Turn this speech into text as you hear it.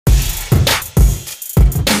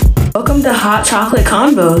Welcome to Hot Chocolate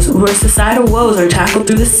Convos, where societal woes are tackled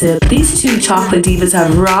through the sip. These two chocolate divas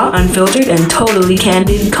have raw, unfiltered, and totally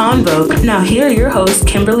candid convo. Now here are your hosts,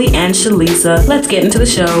 Kimberly and Shalisa. Let's get into the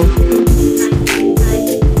show.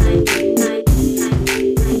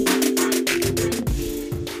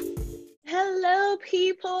 Hello,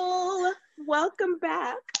 people. Welcome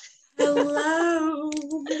back. Hello.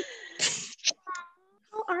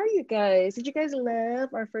 How are you guys? Did you guys love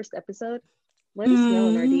our first episode? Let us know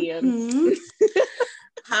in our DMs.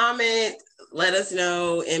 Comment, let us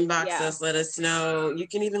know, inbox us, let us know. You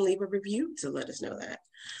can even leave a review to let us know that.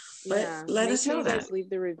 But let us know that. Guys leave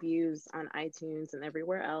the reviews on iTunes and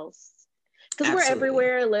everywhere else. Because we're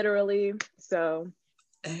everywhere, literally. So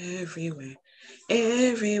everywhere.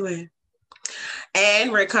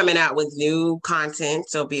 And we're coming out with new content,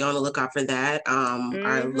 so be on the lookout for that.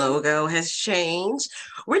 Our logo has changed.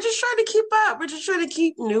 We're just trying to keep up. We're just trying to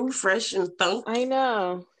keep new, fresh, and fun. I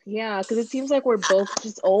know. Yeah, because it seems like we're both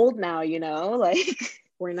just old now, you know? Like,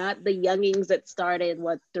 we're not the youngings that started,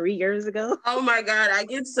 3 years ago? Oh my God, I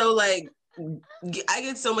get so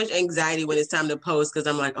much anxiety when it's time to post because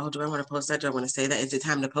I'm like, oh, do I want to post that? Do I want to say that? Is it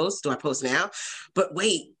time to post? Do I post now? But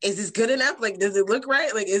wait, is this good enough? Like, does it look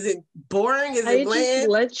right? Like, is it boring? Is it bland? Just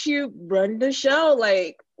let you run the show.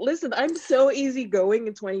 Like, listen, I'm so easygoing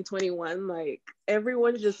in 2021. Like,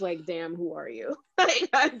 everyone's just like, damn, who are you? Like,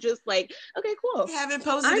 I'm just like, okay, cool. I haven't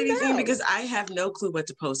posted anything because I have no clue what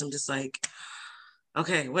to post. I'm just like,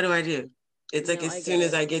 okay, what do I do? It's like as soon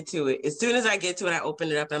as I get to it, I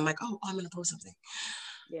open it up and I'm like, oh, I'm going to post something.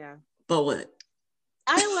 Yeah. But what?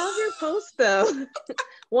 I love your posts though.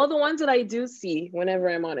 Well, the ones that I do see whenever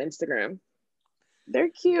I'm on Instagram, they're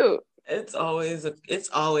cute. It's always a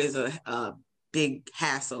big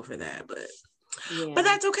hassle for that, but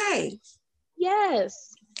that's okay.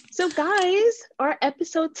 Yes. So guys, our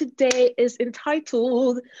episode today is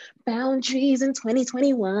entitled Boundaries in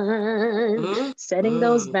 2021. Setting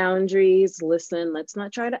those boundaries. Listen, let's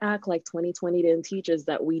not try to act like 2020 didn't teach us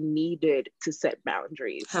that we needed to set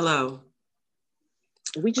boundaries. Hello.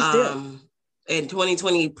 We just did. And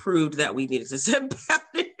 2020 proved that we needed to set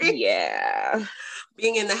boundaries. Yeah.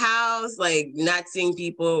 Being in the house, like not seeing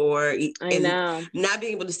people or not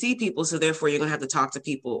being able to see people. So therefore you're going to have to talk to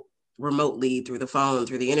people remotely through the phone,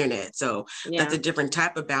 through the internet. So that's a different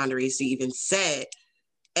type of boundaries to even set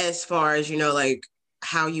as far as, like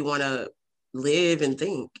how you want to live and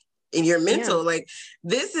think in your mental. Like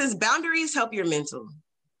boundaries help your mental.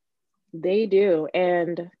 They do.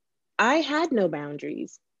 And I had no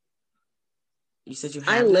boundaries. You said you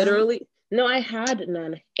had none? No, I had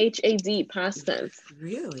none. HAD, past tense.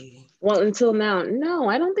 Really? Well, until now, no,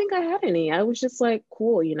 I don't think I had any. I was just like,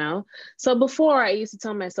 cool, So before I used to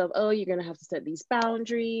tell myself, oh, you're going to have to set these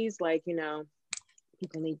boundaries. Like,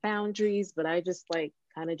 people need boundaries. But I just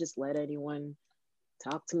kind of just let anyone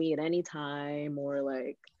talk to me at any time or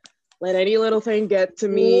let any little thing get to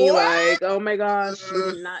me. What? Like, oh my gosh,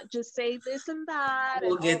 you cannot just say this and that.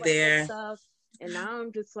 We'll and get there. Stuff. And now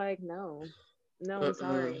I'm just like, no, I'm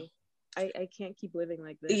sorry. I can't keep living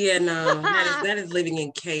like this. Yeah, no, that is living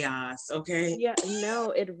in chaos, okay? Yeah,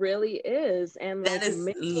 no, it really is. And that is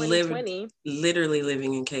literally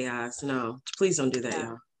living in chaos. No, please don't do that,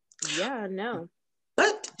 y'all. Yeah, no.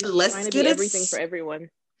 But let's get everything for everyone.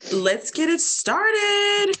 Let's get it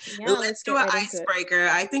started. Yeah, let's do an icebreaker.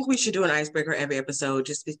 I think we should do an icebreaker every episode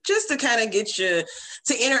just to kind of get you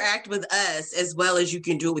to interact with us as well as you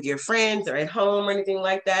can do it with your friends or at home or anything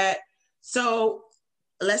like that. So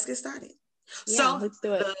let's get started. Yeah, let's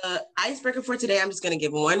do it. The icebreaker for today, I'm just going to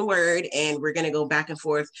give one word and we're going to go back and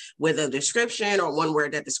forth with a description or one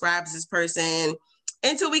word that describes this person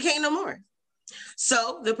until we can't no more.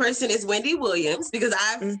 So the person is Wendy Williams because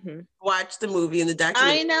I've watched the movie and the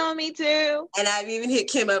documentary. I know, me too. And I've even hit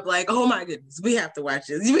Kim up like, oh my goodness, we have to watch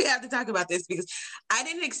this. We have to talk about this because I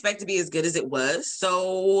didn't expect to be as good as it was.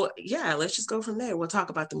 So yeah, let's just go from there. We'll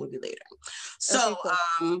talk about the movie later. So okay,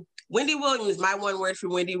 cool. Wendy Williams, my one word for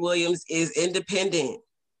Wendy Williams is independent.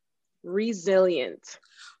 Resilient.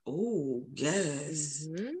 Oh, yes.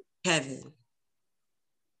 Kevin.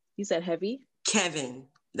 You said heavy? Kevin.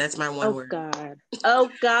 That's my one word. Oh,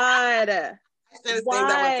 God. I should have saved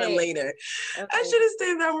that one for later. Okay. I should have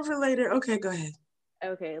saved that one for later. Okay, go ahead.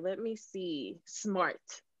 Okay, let me see. Smart.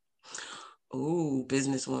 Ooh,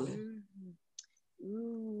 businesswoman.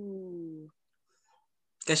 Ooh.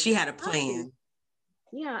 Because she had a plan.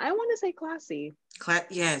 Yeah, I want to say classy.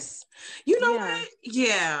 Yes. You know what?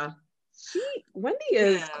 Yeah. Wendy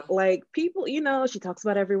is like people, she talks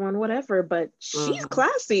about everyone, whatever, but she's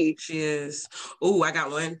classy. She is. Ooh, I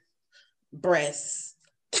got one. Breasts.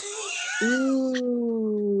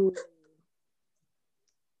 Ooh.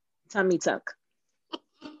 Tummy tuck.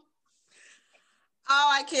 Oh,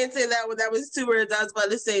 I can't say that one. That was 2 words. I was about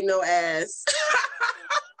to say no ass.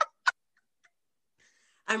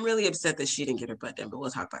 I'm really upset that she didn't get her butt done, but we'll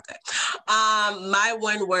talk about that. My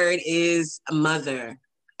 1 word is mother.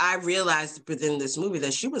 I realized within this movie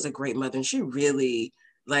that she was a great mother, and she really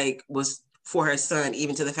was for her son,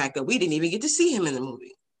 even to the fact that we didn't even get to see him in the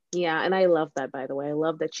movie. Yeah, and I love that, by the way. I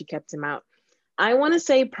love that she kept him out. I want to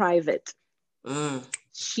say private.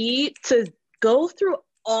 She, to go through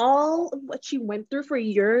all of what she went through for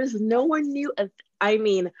years, no one knew.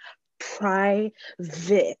 Private.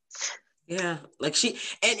 Yeah,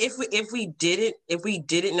 and if we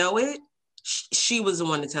didn't know it, she was the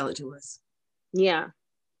one to tell it to us. Yeah.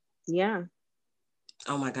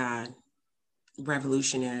 Oh my God,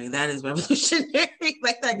 revolutionary! That is revolutionary.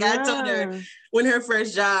 Like that guy told her when her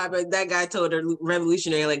first job, that guy told her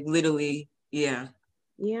revolutionary. Like literally, yeah.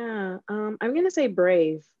 Yeah. I'm gonna say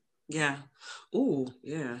brave. Yeah. Ooh,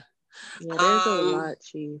 yeah. Yeah, there's a lot.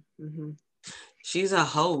 She's a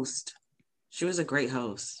host. She was a great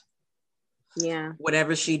host. Yeah.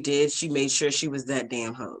 Whatever she did, she made sure she was that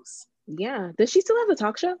damn host. Yeah. Does she still have a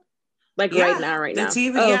talk show? Right now. The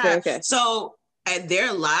TV, yeah. Okay. So at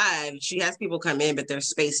their live, she has people come in, but they're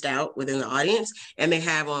spaced out within the audience, and they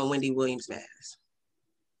have on Wendy Williams' mask.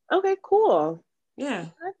 Okay, cool. Yeah.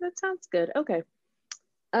 That sounds good. Okay.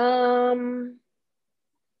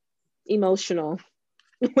 Emotional.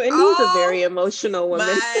 Wendy's a very emotional woman.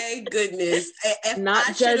 My goodness.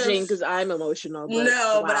 Not judging because I'm emotional. But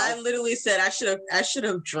but I literally said I should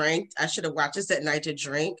have drank. I should have watched this at night to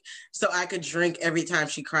drink so I could drink every time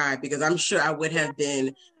she cried, because I'm sure I would have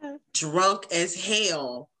been drunk as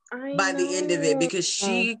hell by the end of it, because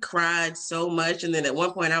she cried so much. And then at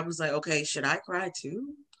one point I was like, okay, should I cry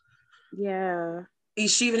too? Yeah.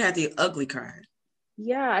 She even had the ugly cry.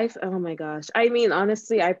 Yeah, oh my gosh. I mean,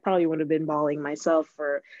 honestly, I probably would have been bawling myself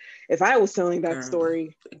if I was telling that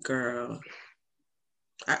story. Girl.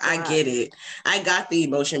 I get it. I got the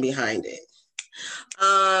emotion behind it.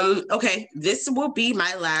 Okay, this will be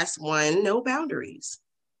my last one. No boundaries.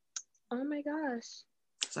 Oh my gosh.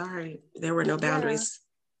 Sorry, there were no boundaries.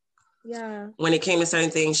 Yeah. When it came to certain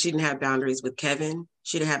things, she didn't have boundaries with Kevin.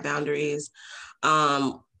 She didn't have boundaries.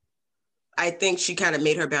 I think she kind of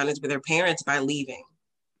made her boundaries with her parents by leaving.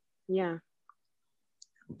 Yeah.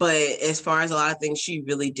 But as far as a lot of things, she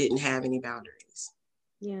really didn't have any boundaries.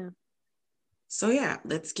 Yeah. So yeah,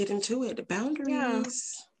 let's get into it. Boundaries. Yeah.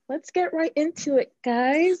 Let's get right into it,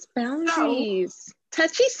 guys. Boundaries.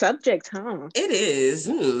 Touchy subject, huh? It is.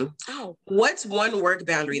 Oh. What's one work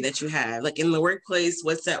boundary that you have? Like in the workplace,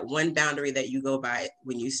 what's that one boundary that you go by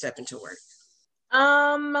when you step into work?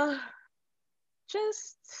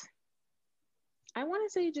 I want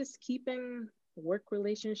to say just keeping work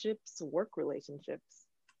relationships.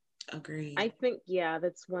 Agreed. I think,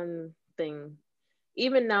 that's one thing.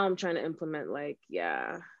 Even now I'm trying to implement,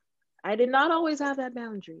 I did not always have that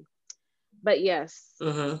boundary, but yes,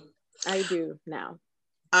 I do now.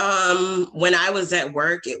 When I was at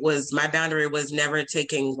work, my boundary was never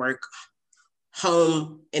taking work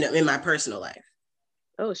home in my personal life.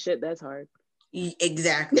 Oh shit, that's hard.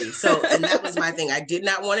 Exactly. So, and that was my thing. I did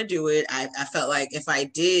not want to do it. I felt like if I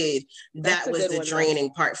did, that was the draining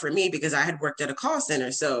part for me, because I had worked at a call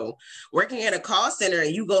center. So working at a call center,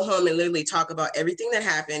 and you go home and literally talk about everything that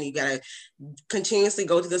happened. You got to continuously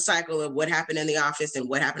go through the cycle of what happened in the office and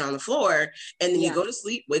what happened on the floor. And then you go to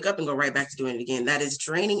sleep, wake up, and go right back to doing it again. That is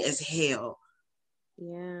draining as hell.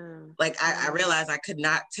 Yeah. Like I realized I could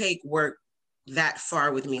not take work that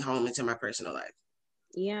far with me home into my personal life.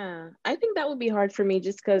 Yeah, I think that would be hard for me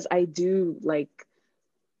just because I do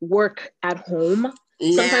work at home.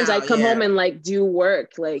 Sometimes I come home and do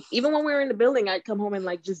work. Even when we were in the building, I'd come home and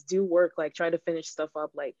just do work, try to finish stuff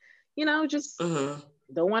up. Just don't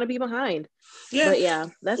want to be behind. Yeah. But yeah,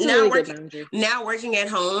 that's a really good boundary. Now working at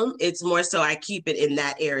home, it's more so I keep it in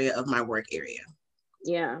that area of my work area.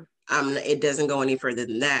 Yeah. It doesn't go any further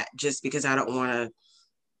than that, just because I don't want to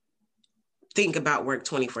think about work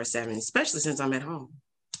 24/7, especially since I'm at home.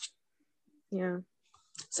 Yeah.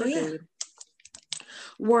 So yeah.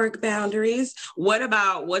 Work boundaries.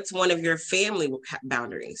 What's one of your family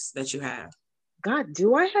boundaries that you have? God,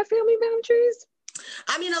 do I have family boundaries?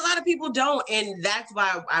 I mean, a lot of people don't, and that's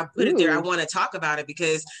why I put it there. I want to talk about it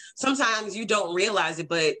because sometimes you don't realize it,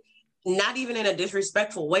 but not even in a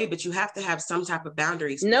disrespectful way, but you have to have some type of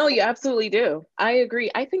boundaries. No, you absolutely do. I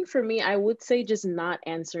agree. I think for me, I would say just not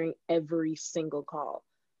answering every single call.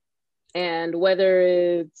 And whether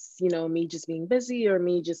it's, me just being busy or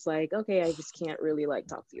me just okay, I just can't really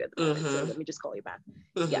talk to you at the moment. So let me just call you back.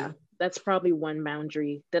 Yeah, that's probably one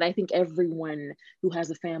boundary that I think everyone who has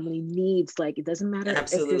a family needs. Like, it doesn't matter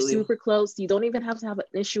if you're super close, you don't even have to have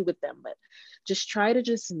an issue with them, but just try to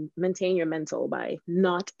just maintain your mental by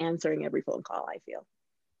not answering every phone call, I feel.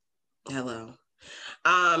 Hello.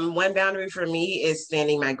 One boundary for me is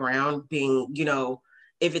standing my ground, being, you know,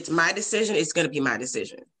 if it's my decision, it's going to be my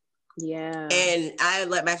decision. Yeah. And I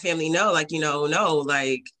let my family know, like, you know, no,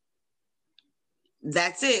 like,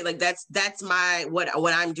 that's it. Like, that's my, what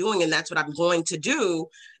I'm doing, and that's what I'm going to do.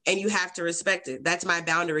 And you have to respect it. That's my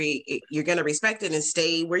boundary. You're going to respect it and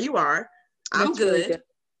stay where you are. I'm good. Really good.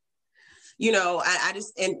 You know, I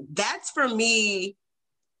just, and that's for me,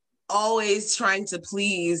 always trying to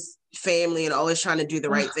please family and always trying to do the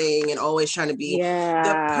right thing and always trying to be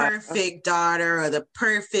the perfect daughter or the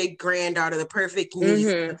perfect granddaughter, the perfect niece,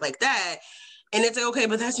 stuff like that. And it's like, okay,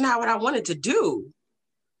 but that's not what I wanted to do.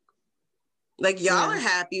 Like, y'all are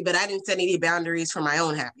happy, but I didn't set any boundaries for my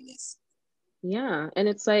own happiness. Yeah. And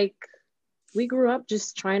it's like, we grew up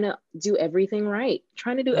just trying to do everything right,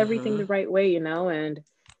 trying to do everything the right way, you know? And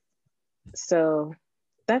so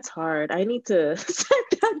that's hard. I need to set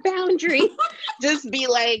that boundary. Just be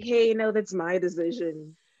like, hey, no, that's my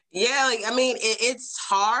decision. Yeah, like, I mean, it's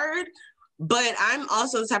hard, but I'm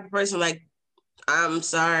also the type of person, like, I'm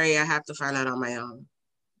sorry, I have to find out on my own.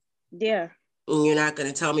 Yeah. And you're not going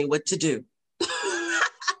to tell me what to do.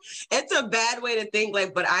 It's a bad way to think,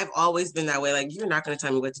 like, but I've always been that way. Like, you're not going to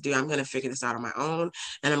tell me what to do. I'm going to figure this out on my own,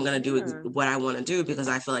 and I'm going to do what I want to do because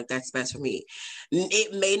I feel like that's best for me.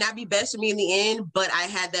 It may not be best for me in the end, but I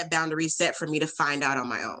had that boundary set for me to find out on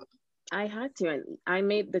my own. I had to, and I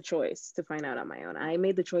made the choice to find out on my own. I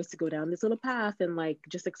made the choice to go down this little path and like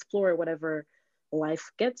just explore whatever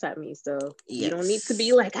life gets at me. So you don't need to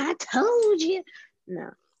be like, I told you.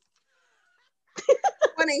 No. I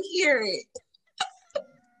want to hear it.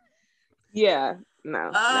 Yeah, no.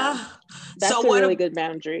 That's a really good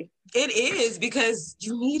boundary. It is, because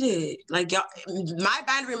you need it. Like, y'all, my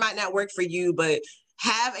boundary might not work for you, but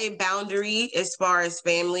have a boundary as far as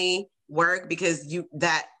family work, because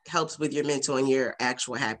that helps with your mental and your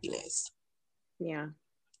actual happiness. Yeah.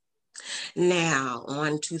 Now,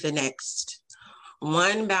 on to the next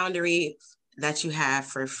one boundary that you have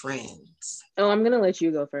for friends. Oh, I'm gonna let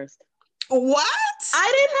you go first. What?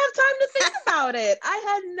 I didn't have time to think about it. I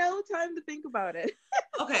had no time to think about it.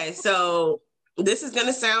 Okay, so this is going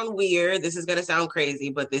to sound weird. This is going to sound crazy,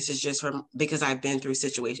 but this is just because I've been through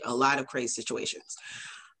a lot of crazy situations.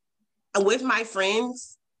 With my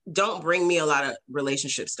friends, don't bring me a lot of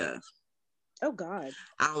relationship stuff. Oh, God.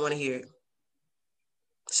 I don't want to hear it.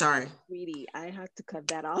 Sorry. Sweetie, I had to cut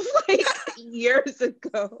that off like years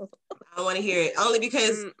ago. I don't want to hear it. Only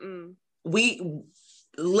because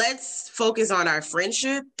let's focus on our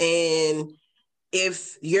friendship, and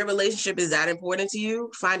if your relationship is that important to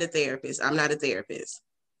you, find a therapist. I'm not a therapist.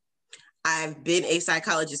 I've been a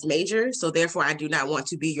psychologist major, so therefore I do not want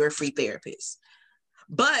to be your free therapist.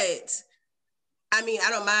 But I mean, I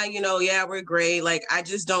don't mind, we're great. Like, I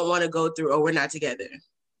just don't want to go through, oh, we're not together.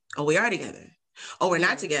 Oh, we are together. Oh, we're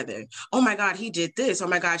not together. Oh my God, he did this. Oh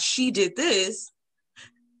my God, she did this.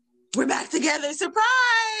 We're back together. Surprise.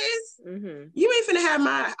 Mm-hmm. You ain't finna have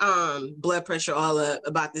my blood pressure all up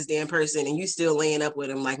about this damn person and you still laying up with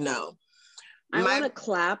him. Like, no. I want to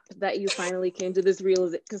clap that you finally came to this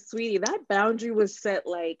realization, because, sweetie, that boundary was set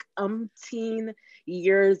like umpteen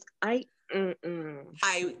years. And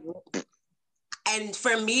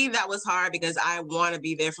for me, that was hard because I want to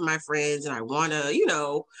be there for my friends, and I want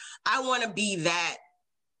to, I want to be that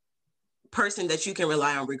person that you can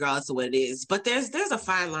rely on regardless of what it is. But there's a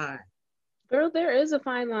fine line. Girl, there is a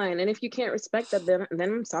fine line. And if you can't respect that, then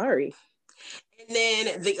I'm sorry. And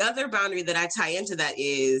then the other boundary that I tie into that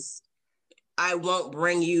is I won't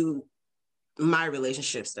bring you my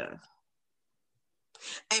relationship stuff.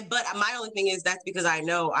 But my only thing is that's because I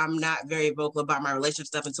know I'm not very vocal about my relationship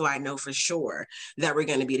stuff until I know for sure that we're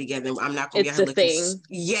going to be together. I'm not going to be out here looking.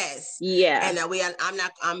 Yes. Yeah. And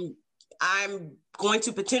that I'm going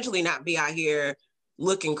to potentially not be out here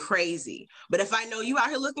looking crazy. But if I know you out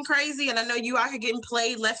here looking crazy and I know you out here getting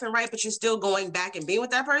played left and right, but you're still going back and being with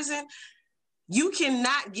that person, you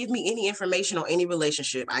cannot give me any information on any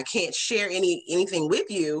relationship. I can't share anything with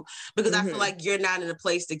you because I feel like you're not in a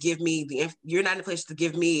place to give me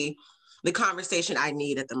the conversation I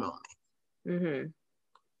need at the moment. Mm-hmm.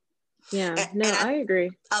 Yeah, I agree.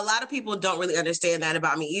 A lot of people don't really understand that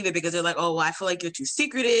about me either, because they're like, oh, well, I feel like you're too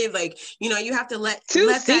secretive. Like, you have to let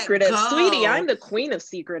secretive. That go. Sweetie, I'm the queen of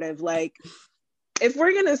secretive. Like, if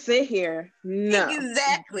we're going to sit here, no.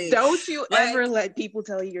 Exactly. Don't you ever let people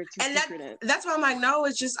tell you you're too secretive. That's why I'm like, no,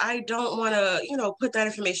 it's just, I don't want to, put that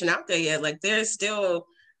information out there yet. Like, there's still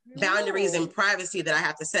boundaries and privacy that I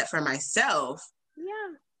have to set for myself.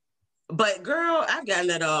 Yeah. But girl, I've gotten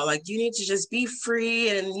that all. Like, you need to just be free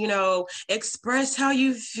and, you know, express how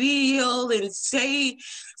you feel and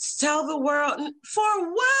tell the world.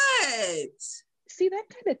 For what? See, that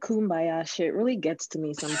kind of kumbaya shit really gets to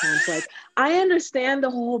me sometimes. Like, I understand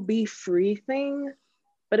the whole be free thing,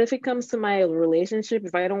 but if it comes to my relationship,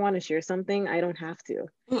 if I don't want to share something, I don't have to.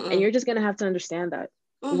 And you're just going to have to understand that.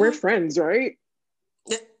 We're friends, right?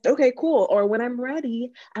 Okay, cool. Or when I'm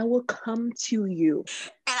ready, I will come to you.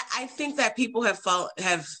 And I think that people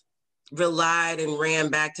have relied and ran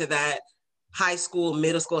back to that high school,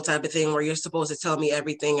 middle school type of thing where you're supposed to tell me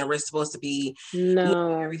everything and we're supposed to be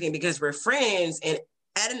everything because we're friends. And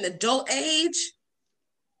at an adult age,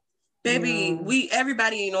 baby,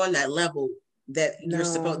 everybody ain't on that level that you're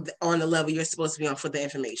on the level you're supposed to be on for the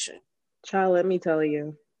information. Child, let me tell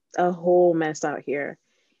you, a whole mess out here.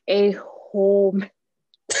 A whole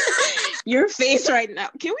Your face right now.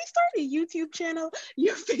 Can we start a YouTube channel?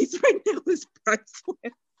 Your face right now is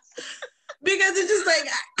priceless. Because it's just like,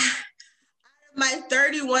 my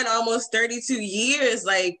 31, almost 32 years,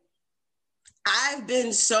 like, I've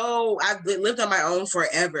lived on my own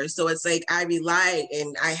forever. So it's like, I rely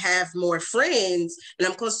and I have more friends and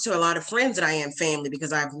I'm closer to a lot of friends than I am family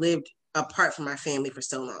because I've lived apart from my family for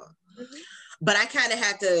so long. Mm-hmm. But I kind of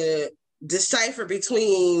had to decipher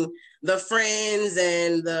between the friends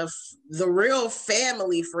and the real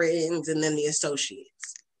family friends and then the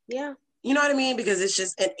associates. Yeah. You know what I mean? Because it's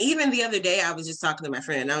just, and even the other day I was just talking to my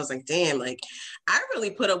friend and I was like, damn, like I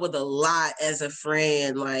really put up with a lot as a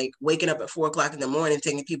friend, like waking up at 4:00 in the morning,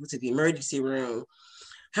 taking people to the emergency room,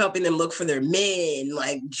 helping them look for their men,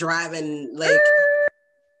 like driving, like.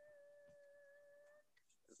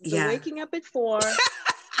 Waking up at 4.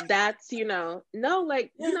 That's,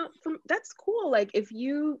 that's cool. Like if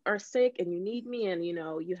you are sick and you need me and,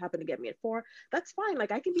 you happen to get me at 4, that's fine.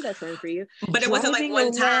 Like I can be that friend for you. But it wasn't like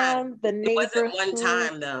one time. It wasn't one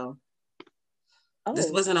time though. Oh. This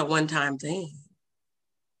wasn't a one-time thing.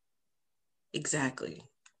 Exactly.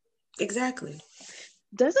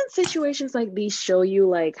 Doesn't situations like these show you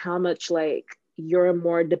like how much like you're a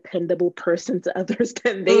more dependable person to others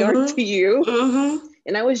than they are to you? Mm-hmm.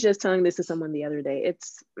 And I was just telling this to someone the other day.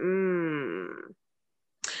 It's,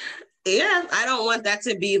 Yeah, I don't want that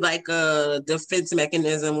to be like a defense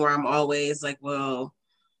mechanism where I'm always like, well,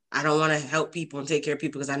 I don't want to help people and take care of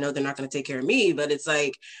people because I know they're not going to take care of me. But it's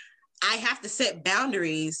like, I have to set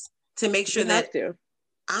boundaries to make sure that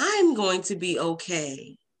I'm going to be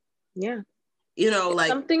okay. Yeah. Like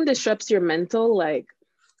something disrupts your mental, like,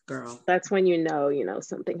 girl, that's when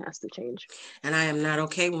something has to change. And I am not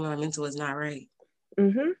okay when my mental is not right.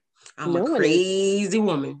 Mm-hmm. I'm a crazy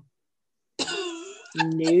woman.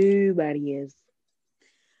 Nobody is.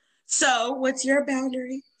 So what's your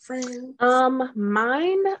boundary, friend?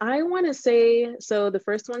 Mine, I want to say, so the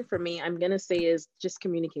first one for me, I'm going to say is just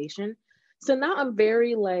communication. So now I'm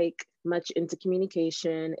very much into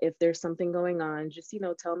communication. If there's something going on, just,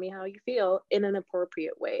 tell me how you feel in an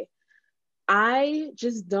appropriate way. I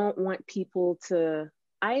just don't want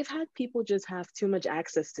I've had people just have too much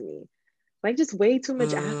access to me. Like just way too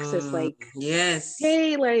much access. Like, yes.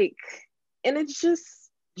 Hey, and it's just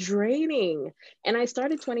draining. And I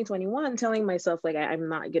started 2021 telling myself, I'm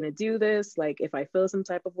not going to do this. Like, if I feel some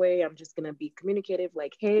type of way, I'm just going to be communicative.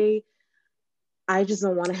 Like, hey, I just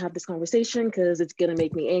don't want to have this conversation because it's going to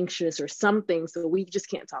make me anxious or something. So we just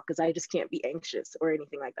can't talk because I just can't be anxious or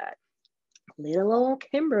anything like that. Little old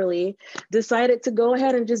Kimberly decided to go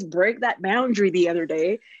ahead and just break that boundary the other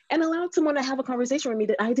day and allowed someone to have a conversation with me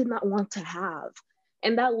that I did not want to have.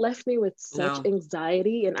 And that left me with such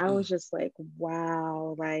anxiety. And I was just like,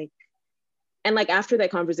 wow, and after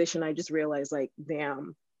that conversation, I just realized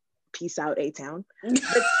damn, peace out, A-Town. But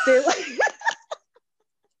still,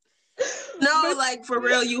 no, for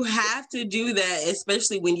real, you have to do that,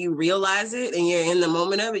 especially when you realize it and you're in the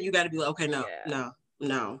moment of it. You got to be like, okay,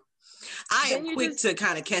 no. I am quick to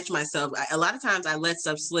kind of catch myself. A lot of times I let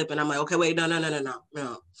stuff slip and I'm like, okay, wait,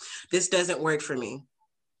 no. This doesn't work for me.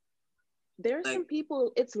 There's some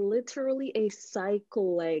people, it's literally a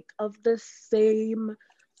cycle of the same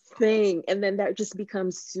thing. And then that just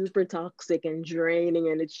becomes super toxic and draining.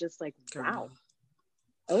 And it's just wow.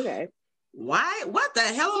 Okay. Why? What the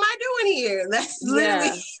hell am I doing here? That's literally,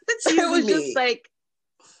 it was just okay,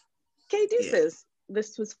 do this.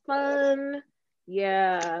 This was fun.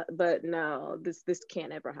 Yeah, but no, this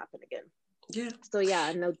can't ever happen again. Yeah. So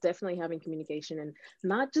no, definitely having communication and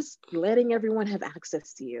not just letting everyone have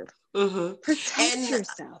access to you. Mm-hmm. Protect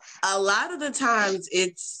yourself. A lot of the times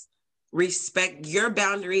it's respect. Your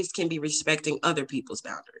boundaries can be respecting other people's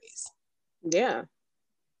boundaries. Yeah.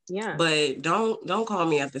 Yeah. But don't call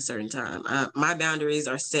me after a certain time. My boundaries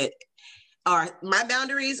are set. My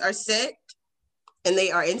boundaries are set, and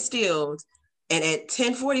they are instilled. And at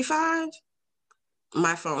 10:45,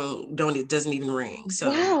 my phone doesn't even ring. So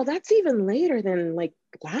wow, that's even later than like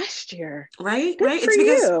last year. Right, Good right. for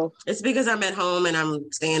you. It's because I'm at home and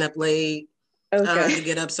I'm staying up late. Okay. I don't have to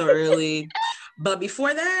get up so early. But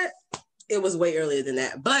before that, it was way earlier than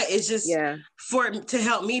that. But it's just to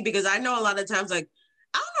help me, because I know a lot of times, like,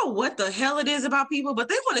 I don't know what the hell it is about people, but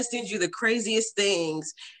they want to send you the craziest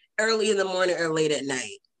things early in the morning or late at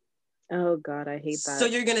night. Oh God, I hate that. So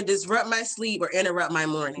you're gonna disrupt my sleep or interrupt my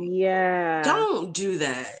morning. Yeah. Don't do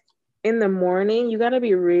that. In the morning, you got to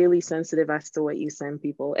be really sensitive as to what you send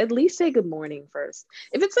people. At least say good morning first.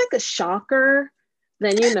 If it's like a shocker,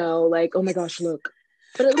 then like, oh my gosh, look.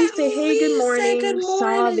 But at least say, hey, good morning.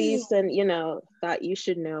 Saw these, and thought you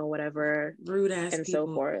should know, whatever. Rude ass and people.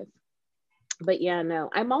 So forth. But yeah, no,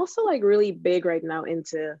 I'm also like really big right now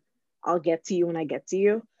into I'll get to you when I get to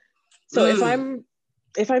you. So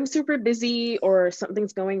if I'm super busy or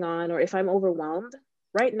something's going on, or if I'm overwhelmed,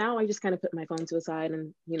 right now I just kind of put my phone to the side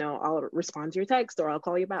and I'll respond to your text, or I'll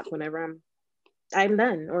call you back whenever I'm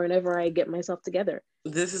done, or whenever I get myself together.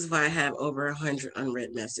 This is why I have over 100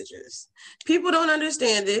 unread messages. People don't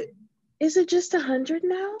understand it. Is it just 100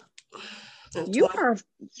 now?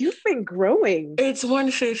 You've been growing. It's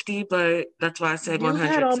 150, but that's why I said 100.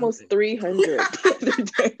 You had almost something. 300 the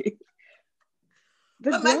other day.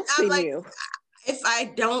 The growth in you. If I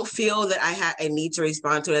don't feel that I need to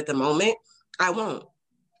respond to it at the moment, I won't.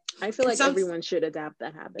 I feel like everyone should adapt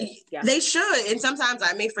that habit. Yeah. They should. And sometimes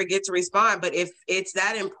I may forget to respond, but if it's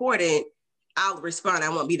that important, I'll respond. I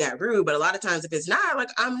won't be that rude. But a lot of times if it's not, like,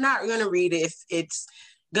 I'm not going to read it. If it's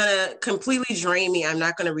going to completely drain me, I'm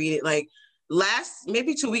not going to read it. Like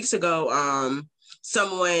maybe 2 weeks ago,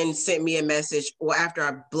 someone sent me a message after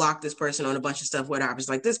I blocked this person on a bunch of stuff, where I was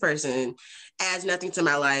like, this person adds nothing to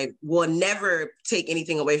my life, will never take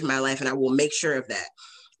anything away from my life, and I will make sure of that.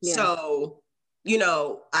 Yeah. So,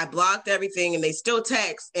 I blocked everything, and they still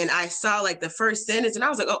text, and I saw like the first sentence, and I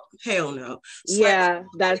was like, oh, hell no. So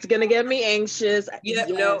that's going to get me anxious. Yep, yes.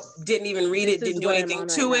 No, didn't even read it, didn't do anything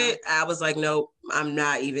to it. I was like, nope, I'm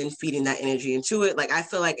not even feeding that energy into it. Like, I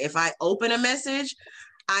feel like if I open a message,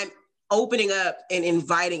 I'm opening up and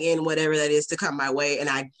inviting in whatever that is to come my way, and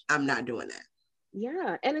I'm not doing that.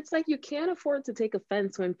 Yeah, and it's like you can't afford to take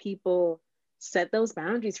offense when people set those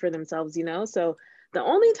boundaries for themselves, So the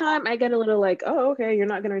only time I get a little like, oh, okay, you're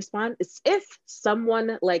not going to respond, is if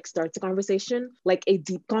someone like starts a conversation, like a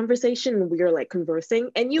deep conversation, and we're like conversing,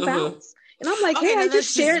 and you bounce. And I'm like, hey, I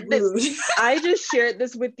just shared this. I just shared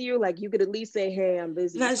this with you. Like, you could at least say, hey, I'm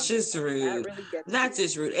busy. That's just rude. That's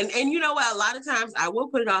just rude. And you know what? A lot of times I will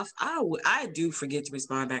put it off. I do forget to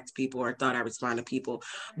respond back to people, or thought I respond to people.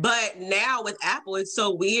 But now with Apple, it's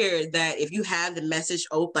so weird that if you have the message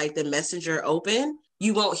open, like the messenger open,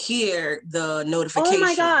 you won't hear the notification. Oh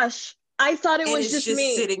my gosh. I thought it was just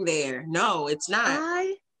me sitting there. No, it's not.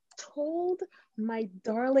 I told my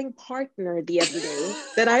darling partner the other day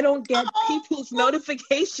that I don't get people's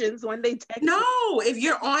notifications when they text me. If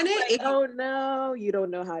you're on it. Like, oh no, you don't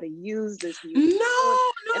know how to use this. No.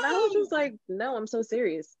 And I was just like, no, I'm so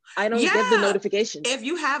serious. I don't get the notification. If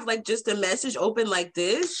you have like just a message open like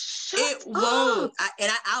this, it won't.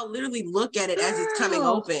 I'll literally look at it as it's coming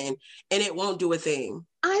open, and it won't do a thing.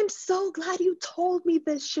 I'm so glad you told me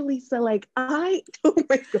this, Shalisa. Like oh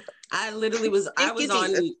my God. I literally was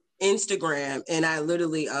on Instagram, and I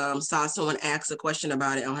literally saw someone ask a question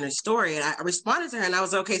about it on her story, and I responded to her, and I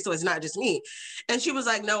was okay, so it's not just me. And she was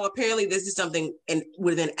like, no, apparently this is something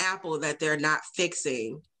within Apple that they're not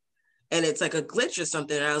fixing, and it's like a glitch or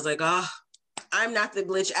something. And I was like, oh, I'm not the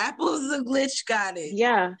glitch. Apple's the glitch. Got it.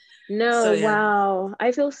 Yeah. No. So, yeah. Wow.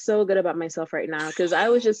 I feel so good about myself right now, because I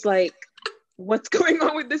was just like, what's going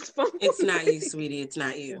on with this phone? It's not you, sweetie. It's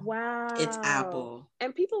not you. Wow. It's Apple.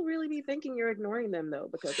 And people really be thinking you're ignoring them, though,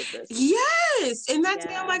 because of this. Yes. And that's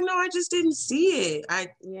me. I'm like, no, I just didn't see it. I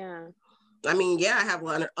have a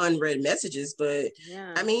lot of unread messages, but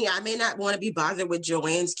I mean, I may not want to be bothered with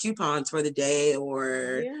Joann's coupons for the day,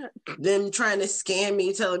 or them trying to scam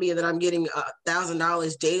me, telling me that I'm getting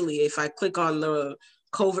 $1,000 daily if I click on the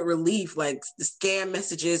COVID relief, like the scam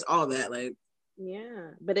messages, all that. Like,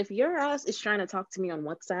 yeah, but if your ass is trying to talk to me on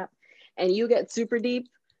WhatsApp and you get super deep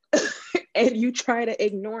and you try to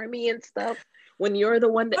ignore me and stuff when you're the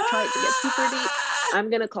one that tried to get super deep, I'm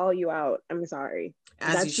gonna call you out. I'm sorry.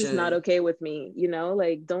 That's just not okay with me.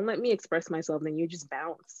 Like, don't let me express myself, then you just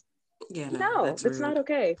bounce. Yeah, no, it's not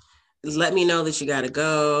okay. Let me know that you gotta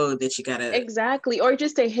go, that you gotta exactly, or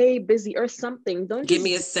just say, hey, busy or something. Don't give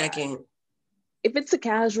me a second. if it's a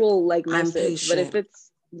casual like message, but if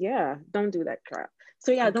it's, don't do that crap.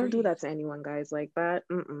 So yeah, don't do that to anyone, guys, like that.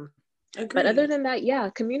 But other than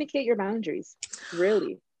that, communicate your boundaries.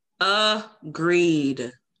 Really.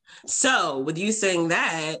 Agreed. So with you saying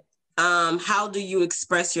that, how do you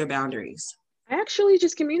express your boundaries? I actually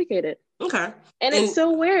just communicate it. Okay. And it's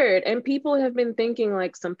so weird. And people have been thinking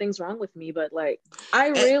like something's wrong with me, but like I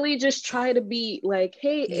really just try to be like,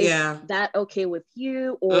 hey, is that okay with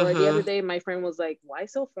you? Or the other day my friend was like, why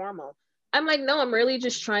so formal? I'm like, no, I'm really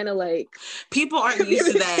just trying to like. People aren't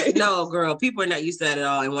used to that. No, girl, people are not used to that at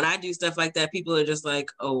all. And when I do stuff like that, people are just like,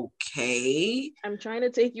 okay. I'm trying to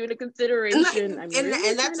take you into consideration.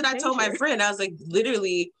 And that's what I told my friend. I was like,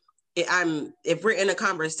 literally, if we're in a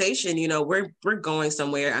conversation, you know, we're going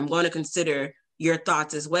somewhere, I'm going to consider your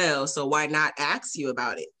thoughts as well. So why not ask you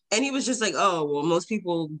about it? And he was just like, oh, well, most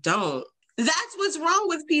people don't. That's what's wrong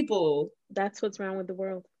with people. That's what's wrong with the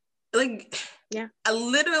world. Like, I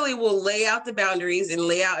literally will lay out the boundaries and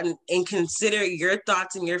lay out and consider your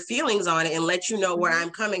thoughts and your feelings on it and let you know where I'm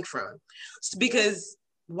coming from. Because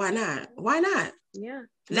why not? Why not? Yeah.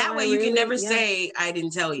 That way you can never say, I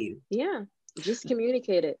didn't tell you. Yeah. Just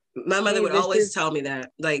communicate it. My mother would always tell me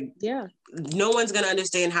that. Like, no one's going to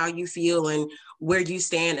understand how you feel and where you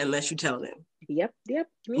stand unless you tell them. Yep.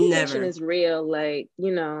 Communication is real. Like,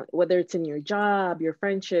 you know, whether it's in your job, your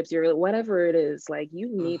friendships, your whatever it is, like you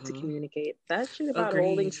need to communicate. That shit about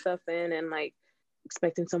holding stuff in and like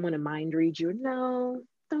expecting someone to mind read you. No,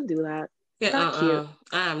 don't do that. Yeah, not cute.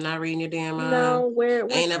 I'm not reading your damn mind. No,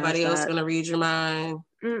 ain't nobody else gonna read your mind.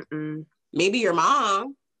 Maybe your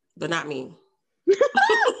mom, but not me.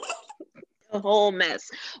 A whole mess.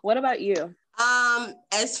 What about you?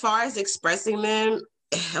 As far as expressing them,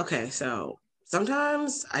 okay, so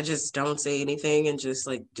sometimes I just don't say anything and just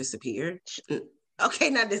like disappear. Okay,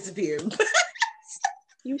 not disappear.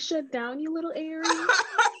 You shut down, you little Aries?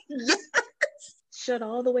 Shut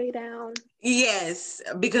all the way down? Yes,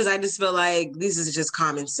 because I just feel like this is just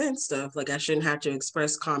common sense stuff. Like I shouldn't have to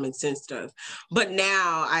express common sense stuff. But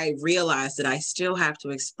now I realize that I still have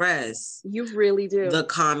to express. You really do. The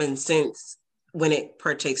common sense when it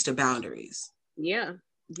partakes to boundaries. Yeah,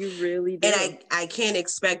 you really do. And I can't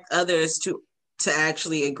expect others to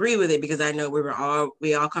actually agree with it because I know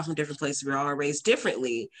we all come from different places. We're all raised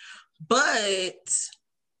differently, but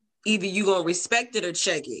either you gonna respect it or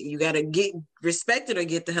check it. You gotta get respected or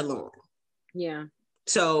get the hell on. Yeah.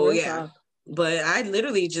 So but I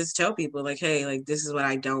literally just tell people like, hey, like this is what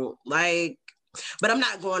I don't like. But I'm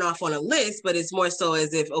not going off on a list, but it's more so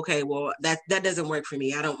as if, okay, well, that doesn't work for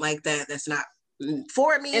me. I don't like that. That's not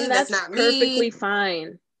for me. And that's not perfectly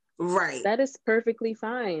fine. Right. That is perfectly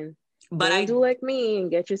fine. But don't do like me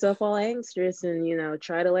and get yourself all anxious and, you know,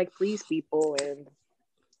 try to like please people and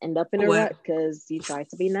end up in a rut because you try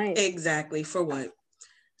to be nice. Exactly. For what?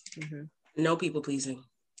 No people pleasing.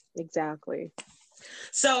 Exactly.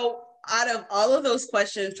 So out of all of those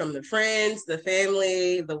questions from the friends, the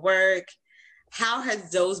family, the work, how has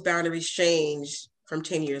those boundaries changed from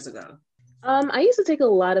 10 years ago? I used to take a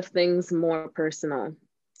lot of things more personal.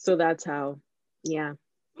 So that's how,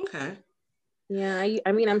 Okay. Yeah,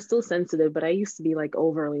 I mean, I'm still sensitive, but I used to be like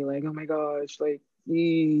overly like, oh my gosh, like,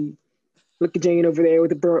 look at Jane over there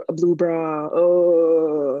with a blue bra.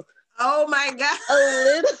 Oh my God. A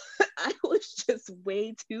little. I was just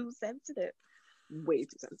way too sensitive. Way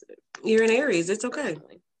too sensitive. You're an Aries. It's okay.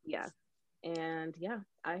 Yeah. And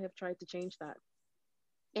I have tried to change that.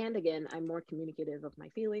 And again, I'm more communicative of my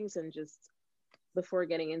feelings and just before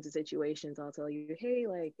getting into situations, I'll tell you, hey,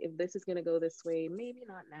 like if this is gonna go this way, maybe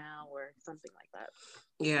not now or something like that.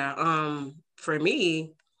 Yeah. For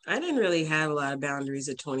me, I didn't really have a lot of boundaries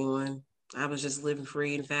at 21. I was just living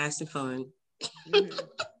free and fast and fun.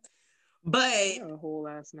 But you're a whole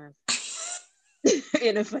ass mess.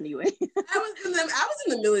 In a funny way. I was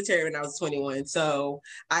in the military when I was 21. So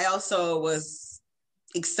I also was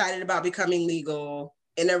excited about becoming legal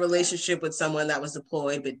in a relationship with someone that was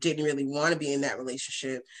deployed but didn't really want to be in that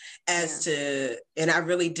relationship and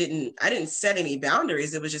I didn't set any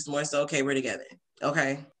boundaries. It was just more so, okay, we're together.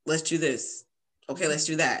 Okay, let's do this. Okay, let's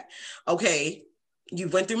do that. Okay, you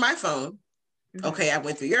went through my phone. Okay, I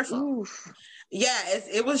went through your phone. Oof. Yeah,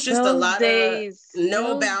 it was just a lot of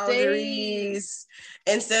no boundaries.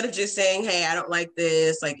 Instead of just saying, hey, I don't like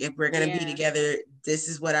this. Like, if we're going to be together, this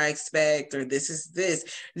is what I expect, or this is this.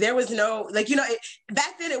 There was no, like, you know,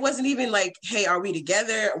 back then it wasn't even like, hey, are we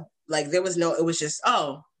together? Like, there was no, it was just,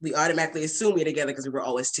 oh, we automatically assume we're together because we were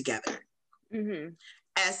always together.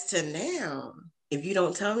 As to now, if you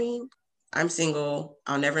don't tell me, I'm single,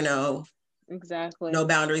 I'll never know. Exactly. No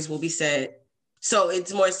boundaries will be set. So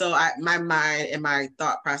it's more so my mind and my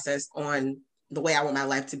thought process on the way I want my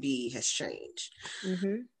life to be has changed.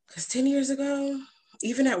 Mm-hmm. Because 10 years ago,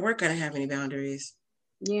 even at work, I didn't have any boundaries.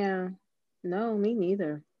 Yeah. No, me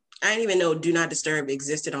neither. I didn't even know Do Not Disturb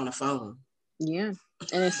existed on a phone. Yeah.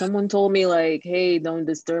 And if someone told me like, hey, don't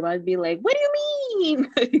disturb, I'd be like, what do you mean?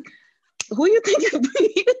 Like, who you think you're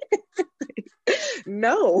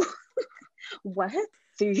No. What?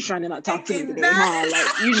 So you're just trying to not talk to me today, huh?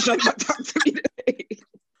 Like, you just trying to not talk to me today.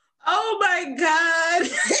 Oh my God.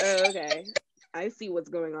 Okay. I see what's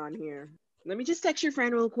going on here. Let me just text your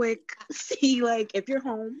friend real quick. See, like, if you're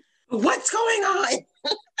home. What's going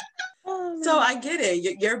on? So I get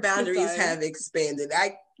it. Your boundaries have expanded.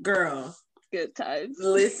 Girl. Good times.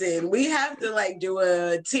 Listen, we have to like do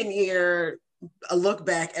a 10-year look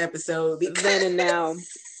back episode. Because then and now.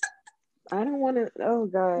 I don't want to. Oh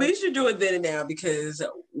God. We should do it then and now because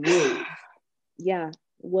whoa. Yeah.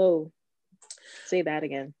 Whoa. Say that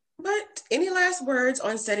again. But any last words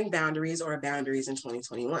on setting boundaries or boundaries in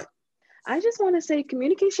 2021? I just want to say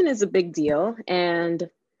communication is a big deal. And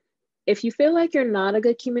if you feel like you're not a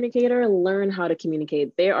good communicator, learn how to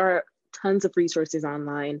communicate. There are tons of resources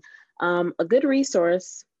online. A good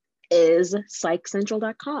resource is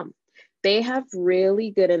psychcentral.com. They have really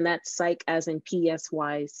good, and that's psych as in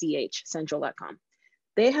PSYCH, central.com.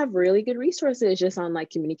 They have really good resources just on like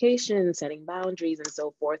communication, setting boundaries and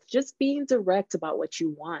so forth, just being direct about what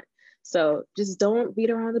you want. So just don't beat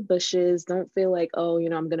around the bushes. Don't feel like, oh,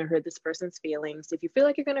 I'm going to hurt this person's feelings. If you feel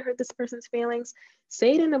like you're going to hurt this person's feelings,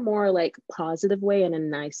 say it in a more like positive way and a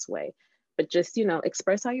nice way. But just,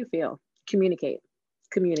 express how you feel. Communicate.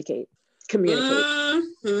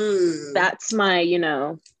 Mm-hmm. That's my,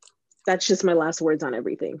 that's just my last words on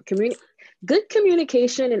everything. Good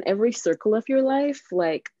communication in every circle of your life,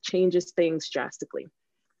 like changes things drastically.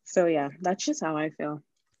 So yeah, that's just how I feel.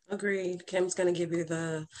 Agreed. Kim's gonna give you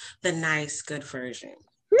the nice, good version.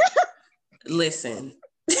 Listen,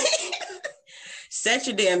 set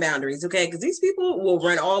your damn boundaries, okay? Because these people will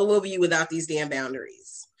run all over you without these damn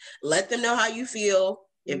boundaries. Let them know how you feel.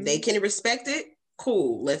 If they can respect it,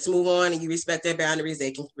 cool. Let's move on. And you respect their boundaries.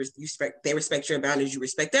 They respect your boundaries. You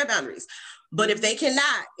respect their boundaries. But if they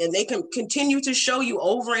cannot, and they can continue to show you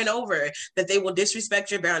over and over that they will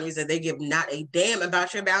disrespect your boundaries, that they give not a damn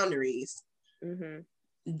about your boundaries.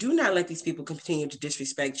 Do not let these people continue to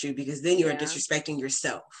disrespect you, because then you're disrespecting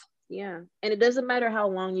yourself. Yeah. And it doesn't matter how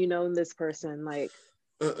long you know this person. Like,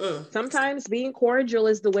 sometimes being cordial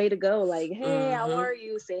is the way to go. Like, hey, how are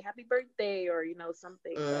you? Say happy birthday or,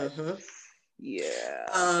 something. But,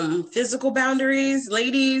 yeah. Physical boundaries,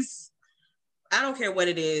 ladies, I don't care what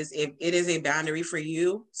it is. If it is a boundary for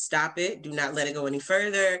you, stop it. Do not let it go any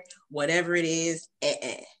further. Whatever it is,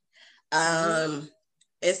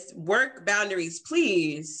 It's work boundaries.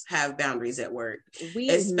 Please have boundaries at work.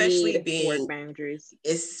 Especially being work boundaries.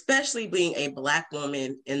 Especially being a Black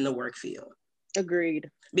woman in the work field.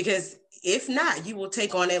 Agreed. Because if not, you will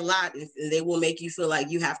take on a lot, and they will make you feel like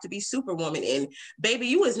you have to be superwoman. And baby,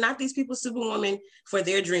 you is not these people's superwoman for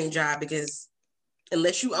their dream job, because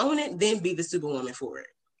unless you own it, then be the superwoman for it.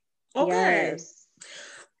 Okay. Yes.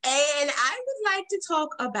 And I would like to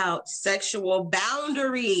talk about sexual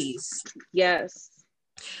boundaries. Yes.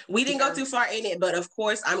 We didn't go too far in it, but of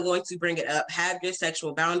course, I'm going to bring it up. Have your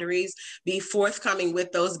sexual boundaries. Be forthcoming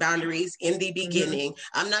with those boundaries in the beginning.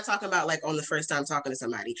 I'm not talking about like on the first time talking to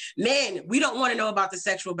somebody. Men, we don't want to know about the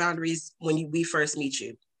sexual boundaries when we first meet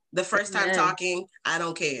you. The first time talking, I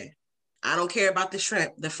don't care. I don't care about the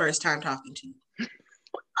shrimp the first time talking to you.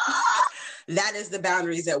 That is the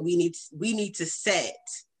boundaries that we need to set.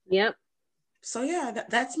 Yep. So yeah,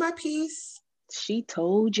 that's my piece. She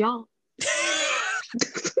told y'all.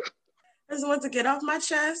 I just want to get off my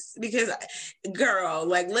chest because, girl,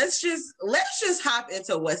 like let's just hop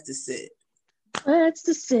into what's the sip. What's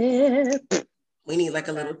the sip? We need like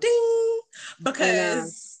a little ding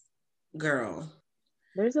because, girl,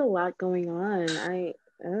 there's a lot going on.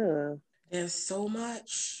 There's so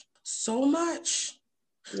much.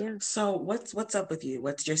 Yeah. So what's up with you?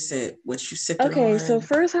 What's your sip? What you sipping on? Okay, so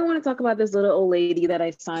first I want to talk about this little old lady that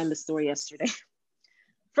I signed the story yesterday.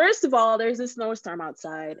 First of all, there's a snowstorm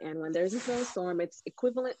outside, and when there's a snowstorm, it's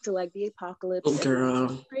equivalent to like the apocalypse. Oh,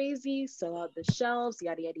 girl. Crazy, sell out the shelves,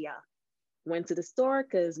 yada, yada, yada. Went to the store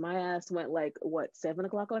because my ass went like, 7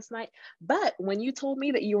 o'clock last night? But when you told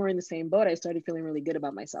me that you were in the same boat, I started feeling really good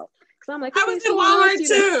about myself. Because I'm like, I was in Walmart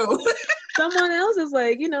too. Someone else is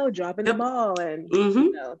like, dropping the ball. And,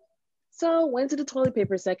 So went to the toilet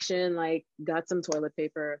paper section, like got some toilet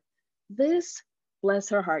paper. This, bless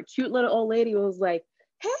her heart, cute little old lady was like,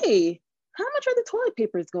 hey, how much are the toilet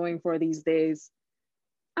papers going for these days?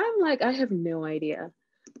 I'm like, I have no idea.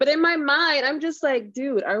 But in my mind, I'm just like,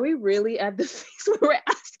 dude, are we really at the phase where we're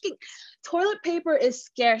asking? Toilet paper is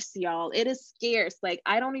scarce, y'all. It is scarce. Like,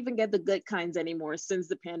 I don't even get the good kinds anymore since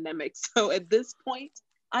the pandemic. So at this point,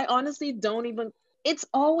 I honestly don't even, it's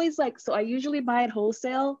always like, so I usually buy it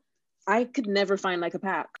wholesale. I could never find like a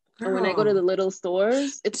pack. Girl. When I go to the little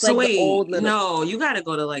stores, it's so like the old little. No, you got to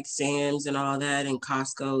go to like Sam's and all that and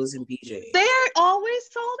Costco's and BJ's. They're always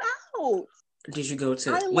sold out. Did you go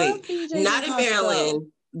to, wait, not in Maryland,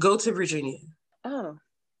 go to Virginia. Oh,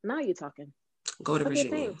 now you're talking. Go to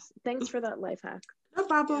Virginia. Thanks for that life hack. No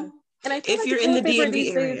problem. Yeah. And I if like you're in the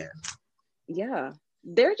DMV area. Days, yeah,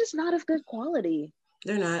 they're just not of good quality.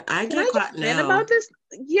 They're not. I get caught now. About this?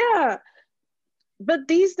 Yeah. But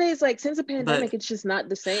these days, like since the pandemic, it's just not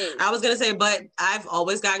the same. I was gonna say, but I've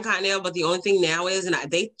always gotten Cottonelle. But the only thing now is, and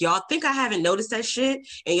y'all think I haven't noticed that shit,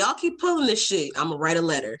 and y'all keep pulling this shit. I'm gonna write a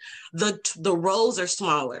letter. The rolls are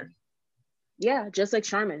smaller. Yeah, just like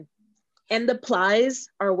Charmin, and the plies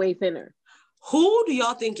are way thinner. Who do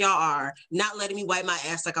y'all think y'all are? Not letting me wipe my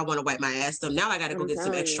ass like I want to wipe my ass. So now I gotta go get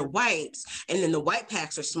some extra wipes, and then the wipe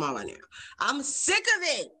packs are smaller now. I'm sick of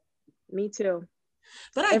it. Me too.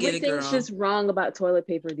 But I get it, girl. Everything's just wrong about toilet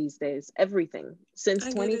paper these days. Everything since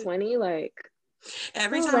 2020, like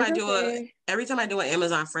every time I do an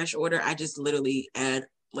Amazon Fresh order, I just literally add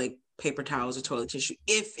like paper towels or toilet tissue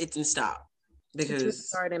if it's in stock. Because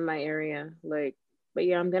it's hard in my area, like. But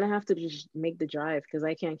yeah, I'm gonna have to just make the drive because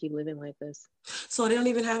I can't keep living like this. So they don't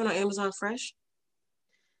even have it on Amazon Fresh?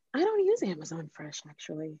 I don't use Amazon Fresh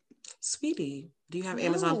actually. Sweetie, do you have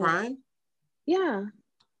Amazon Prime? Yeah.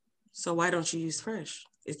 So why don't you use Fresh?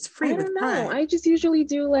 It's free with Prime. I just usually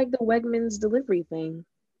do like the Wegmans delivery thing.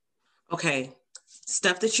 Okay.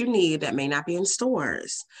 Stuff that you need that may not be in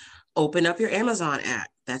stores. Open up your Amazon app.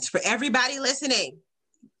 That's for everybody listening.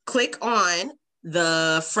 Click on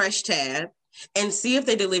the Fresh tab and see if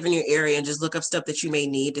they deliver in your area and just look up stuff that you may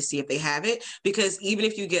need to see if they have it. Because even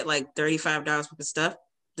if you get like $35 worth of stuff,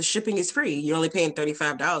 the shipping is free. You're only paying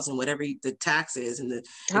 $35 and whatever the tax is. And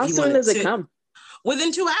how soon does it come?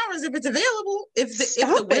 Within 2 hours, if it's available. If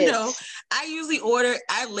the window, I usually order,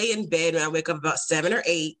 I lay in bed when I wake up about 7 or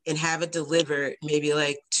 8 and have it delivered maybe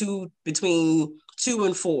like between 2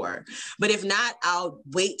 and 4. But if not, I'll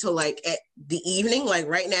wait till like at the evening, like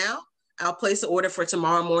right now, I'll place the order for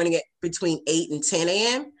tomorrow morning at between 8 and 10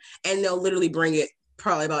 a.m. And they'll literally bring it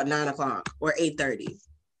probably about 9 o'clock or 8:30.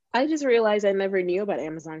 I just realized I never knew about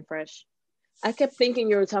Amazon Fresh. I kept thinking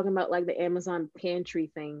you were talking about like the Amazon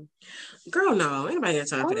pantry thing. Girl, no, anybody got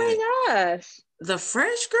time for that. Oh my gosh. The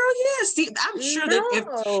Fresh, girl, yeah. See, I'm sure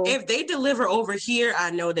that if they deliver over here,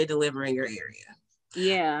 I know they deliver in your area.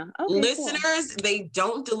 Yeah. Okay, listeners, they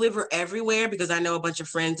don't deliver everywhere because I know a bunch of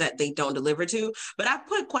friends that they don't deliver to, but I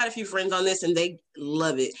put quite a few friends on this and they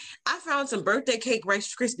love it. I found some birthday cake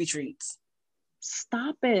Rice Krispie treats.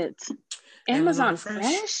 Stop it. Amazon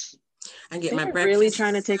Fresh? I get my breakfast. Really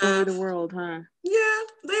trying to take over the world, huh? Yeah,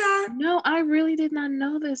 they are. No, I really did not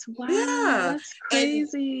know this. Wow, yeah. That's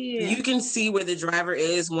crazy. And you can see where the driver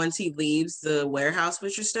is once he leaves the warehouse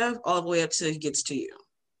with your stuff, all the way up till he gets to you.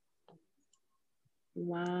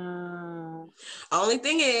 Wow. Only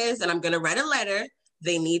thing is, and I'm gonna write a letter,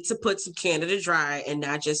 they need to put some Canada Dry and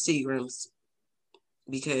not just Seagram's,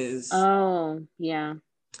 because I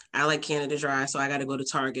like Canada Dry, so I got to go to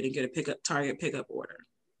Target and get a Target pickup order.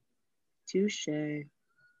 Touche.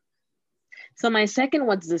 So my second,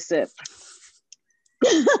 what's the sip?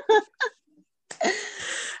 I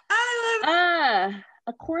love it.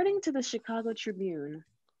 According to the Chicago Tribune,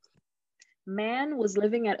 man was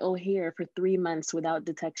living at O'Hare for 3 months without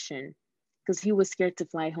detection because he was scared to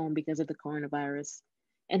fly home because of the coronavirus.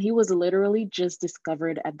 And he was literally just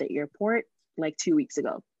discovered at the airport like 2 weeks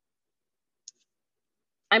ago.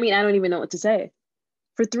 I mean, I don't even know what to say.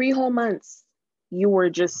 For 3 whole months, you were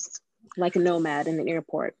just like a nomad in the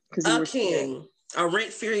airport because you were king, a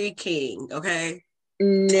rent-free king, okay?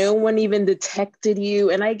 No one even detected you.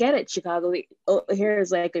 And I get it, Chicago here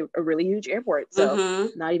is like a really huge airport, so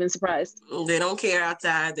not even surprised. They don't care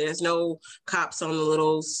outside. There's no cops on the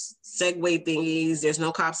little Segway thingies. There's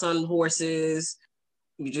no cops on horses.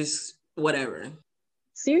 You just whatever.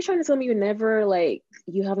 So you're trying to tell me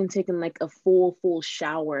you haven't taken like a full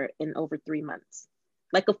shower in over 3 months?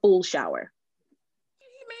 Like a full shower?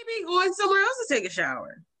 Maybe going somewhere else to take a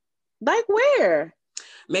shower. Like where?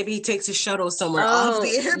 Maybe he takes a shuttle somewhere off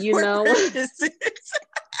the airport. You know.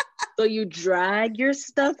 So you drag your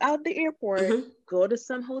stuff out the airport, go to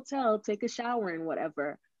some hotel, take a shower and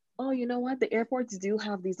whatever. Oh, you know what? The airports do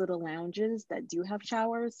have these little lounges that do have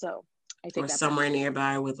showers. So I take that somewhere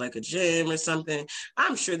nearby with like a gym or something.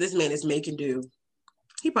 I'm sure this man is making do.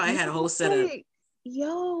 He probably had a whole setup.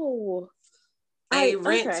 Yo. A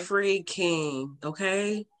rent-free king,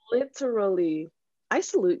 okay? Literally. I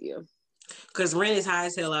salute you. Because rent is high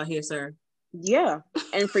as hell out here, sir. Yeah.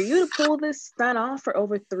 And for you to pull this stunt off for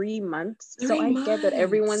over 3 months. I get that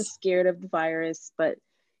everyone's scared of the virus, but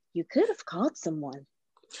you could have called someone.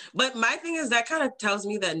 But my thing is that kind of tells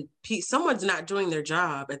me that someone's not doing their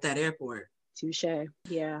job at that airport. Touche.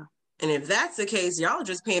 Yeah. And if that's the case, y'all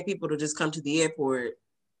just paying people to just come to the airport.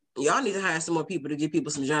 Y'all need to hire some more people to give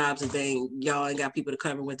people some jobs and y'all ain't got people to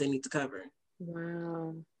cover what they need to cover.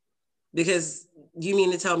 Wow. Because you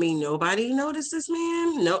mean to tell me nobody noticed this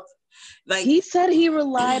man? Nope. Like, he said he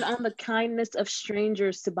relied on the kindness of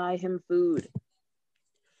strangers to buy him food.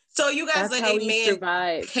 So you guys let a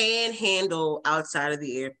man panhandle outside of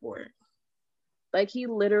the airport. Like, he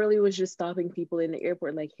literally was just stopping people in the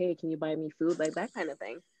airport, like, hey, can you buy me food? Like, that kind of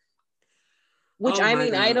thing. Which, I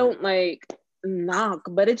mean, God. I don't, like, knock,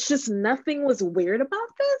 but it's just nothing was weird about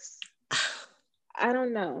this. I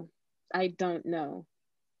don't know. Let me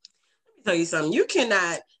tell you something. You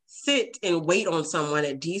cannot sit and wait on someone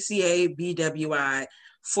at DCA, BWI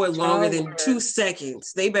for longer than 2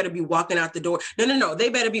 seconds. They better be walking out the door. No. They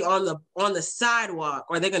better be on the sidewalk,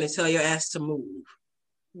 or they're going to tell your ass to move.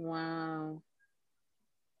 Wow.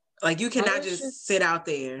 Like, you cannot just sit out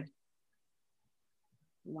there.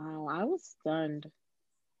 Wow, I was stunned.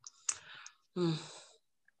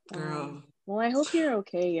 Girl. Well, I hope you're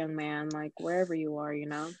okay, young man, like, wherever you are, you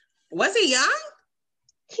know? Was he young?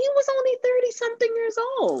 He was only 30-something years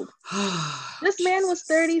old. This man was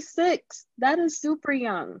 36. That is super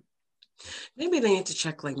young. Maybe they need to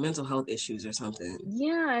check, like, mental health issues or something.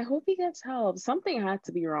 Yeah, I hope he gets help. Something had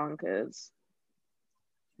to be wrong, because,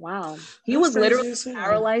 wow. He was literally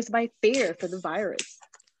paralyzed by fear for the virus.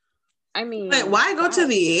 I mean... But why go to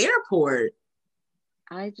the airport?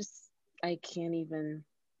 I can't even...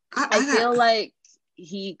 I feel like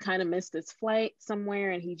he kind of missed his flight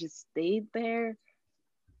somewhere and he just stayed there.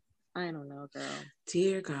 I don't know, girl.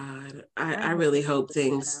 Dear God. I really hope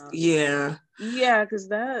things... Yeah. Yeah, because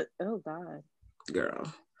oh God.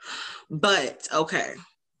 Girl. But, okay.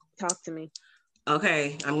 Talk to me.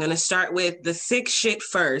 Okay, I'm going to start with the sick shit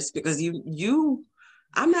first, because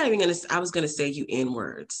I'm not even going to... I was going to say you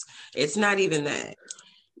N-words. It's not even that.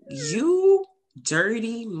 You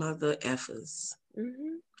dirty mother effers.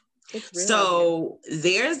 Mm-hmm. It's real. So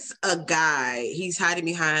there's a guy, he's hiding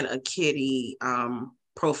behind a kitty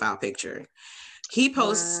profile picture. He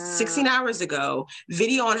posts 16 hours ago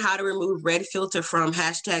video on how to remove red filter from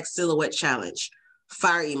 #silhouette challenge.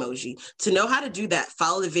 Fire emoji. To know how to do that,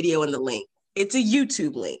 follow the video in the link. It's a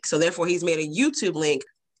YouTube link. So therefore he's made a YouTube link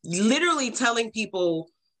literally telling people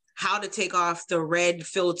how to take off the red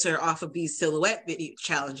filter off of these silhouette video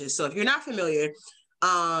challenges. So if you're not familiar,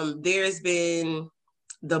 there's been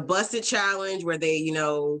the busted challenge where they,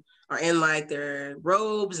 are in like their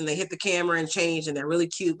robes and they hit the camera and change and they're really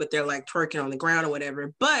cute, but they're like twerking on the ground or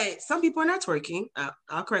whatever. But some people are not twerking.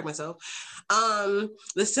 I'll correct myself. The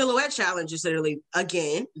silhouette challenge is literally,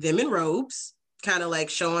 again, them in robes, kind of like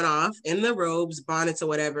showing off in the robes, bonnets or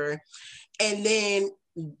whatever. And then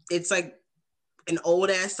it's like an old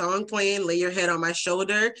ass song playing, Lay Your Head on My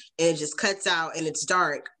Shoulder, and it just cuts out and it's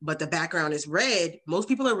dark, but the background is red. Most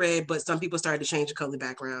people are red, but some people started to change the color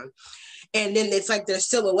background. And then it's like their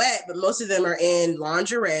silhouette, but most of them are in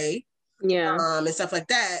lingerie, and stuff like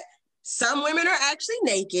that. Some women are actually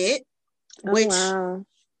naked, which,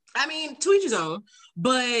 I mean, to each his own,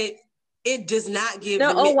 but it does not give. To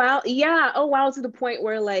the point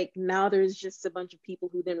where like now there's just a bunch of people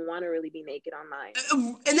who didn't want to really be naked online,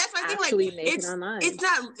 and that's my thing. Like, naked online.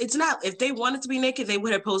 It's not. If they wanted to be naked, they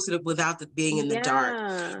would have posted it without being in the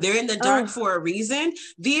dark. They're in the dark for a reason.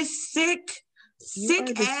 These sick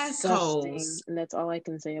assholes. And that's all I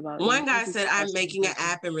can say about it. One guy said, "I'm making an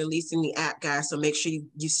app and releasing the app, guys. So make sure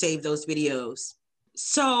you save those videos."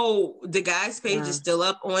 So the guy's page is still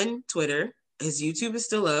up on Twitter. His YouTube is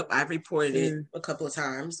still up. I've reported it a couple of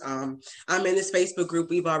times. I'm in this Facebook group.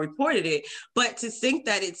 We've all reported it. But to think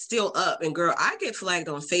that it's still up, and girl, I get flagged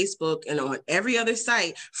on Facebook and on every other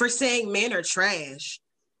site for saying men are trash.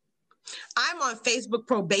 I'm on Facebook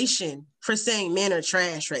probation for saying men are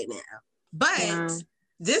trash right now. But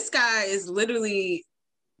this guy is literally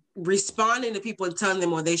responding to people and telling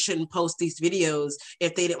them, well, they shouldn't post these videos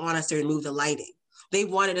if they didn't want us to remove the lighting. They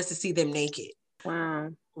wanted us to see them naked.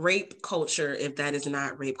 Wow. Rape culture, if that is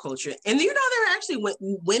not rape culture. And there are actually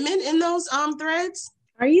women in those threads.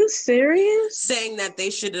 Are you serious? Saying that they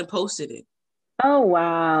shouldn't have posted it. Oh,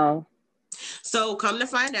 wow. So come to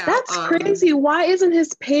find out. That's crazy. Why isn't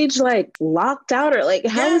his page like locked out, or like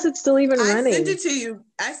how is it still even running? I sent it to you.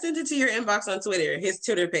 I sent it to your inbox on Twitter, his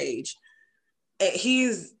Twitter page.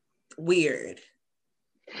 he's weird.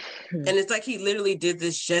 And it's like he literally did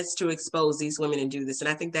this just to expose these women and do this. And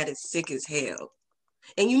I think that is sick as hell.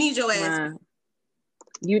 And you need your ass.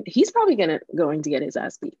 He's probably going to get his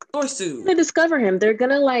ass beat. Or sued. They discover him. They're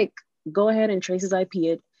gonna like go ahead and trace his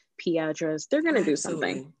IP address. They're gonna do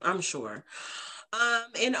something. I'm sure.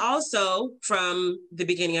 And also from the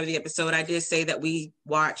beginning of the episode, I did say that we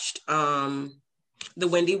watched the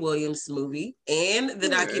Wendy Williams movie and the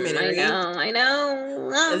documentary. I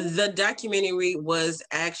know. The documentary was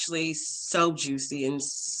actually so juicy and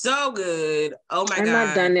so good. Oh my God. I'm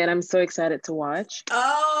not done yet. I'm so excited to watch.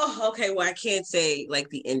 Oh, okay. Well, I can't say like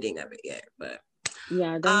the ending of it yet, but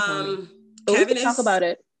yeah, don't tell me. Kevin talk about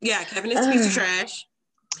it. Yeah, Kevin is a piece of trash.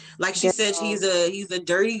 Like she said, he's a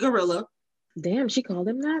dirty gorilla. Damn, she called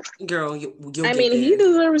him that? Girl, I mean, he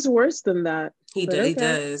deserves worse than that. He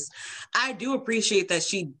does. I do appreciate that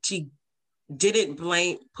she didn't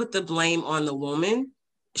put the blame on the woman.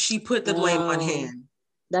 She put the blame on him.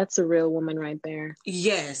 That's a real woman right there.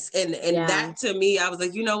 Yes. And that to me, I was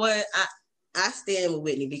like, you know what? I stand with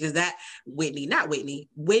Wendy because Wendy.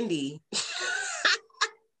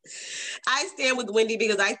 I stand with Wendy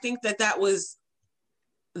because I think that was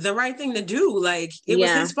the right thing to do. Like it was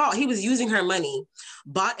his fault. He was using her money,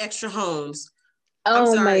 bought extra homes. I'm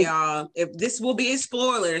sorry, y'all. If this will be a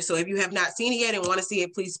spoiler, so if you have not seen it yet and want to see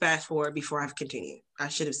it, please fast forward before I continue. I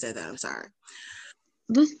should have said that. I'm sorry.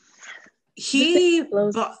 Go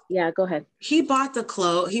ahead. He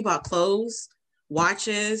bought He bought clothes,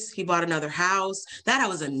 watches. He bought another house. That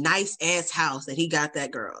was a nice ass house that he got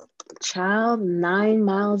that girl. Child, 9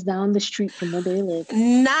 miles down the street from where they live.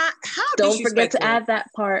 Don't forget to add that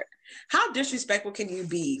part. How disrespectful can you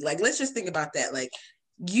be? Like, let's just think about that. Like,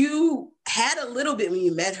 you had a little bit when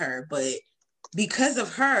you met her, but because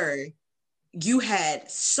of her, you had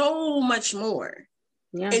so much more.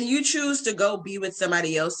 Yeah. And you choose to go be with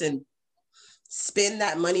somebody else and spend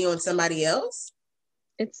that money on somebody else.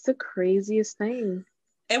 It's the craziest thing.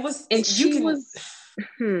 You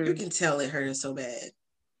can tell it hurt her so bad.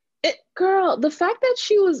 Girl, the fact that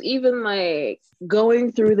she was even like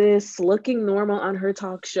going through this, looking normal on her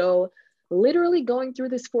talk show, literally going through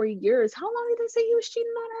this for years. How long did they say he was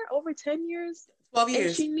cheating on her? Over 10 years? 12 years.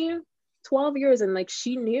 And she knew. 12 years, and like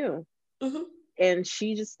she knew. Mm-hmm. And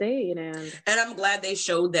she just stayed. And I'm glad they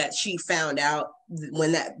showed that she found out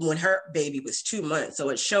when her baby was 2 months. So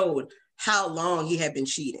it showed how long he had been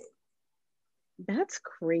cheating. That's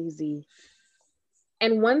crazy.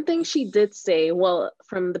 And one thing she did say, well,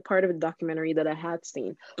 from the part of the documentary that I had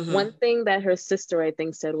seen, one thing that her sister, I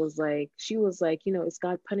think, said was like, she was like, you know, is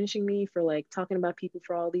God punishing me for like talking about people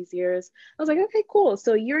for all these years? I was like, okay, cool.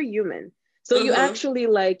 So you're human. So you actually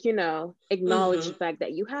like, you know, acknowledge the fact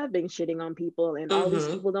that you have been shitting on people and all these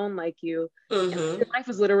people don't like you. And your life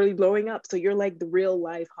is literally blowing up. So you're like the real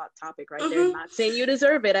life hot topic right there. I'm not saying you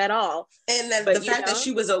deserve it at all. And then the fact that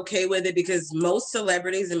she was okay with it, because most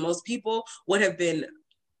celebrities and most people would have been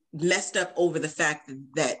messed up over the fact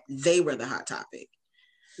that they were the hot topic.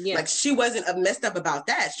 Yeah. Like she wasn't messed up about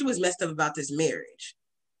that. She was messed up about this marriage.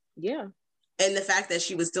 Yeah. And the fact that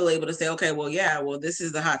she was still able to say, okay, well, this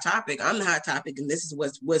is the hot topic. I'm the hot topic. And this is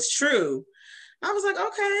what's true. I was like,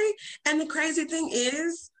 okay. And the crazy thing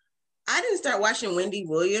is, I didn't start watching Wendy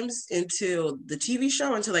Williams until the TV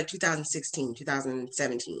show until like 2016,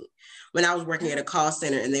 2017, when I was working at a call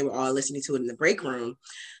center and they were all listening to it in the break room.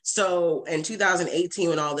 So in 2018,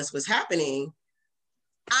 when all this was happening,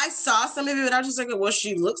 I saw some of it, but I was just like, well,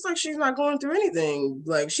 she looks like she's not going through anything.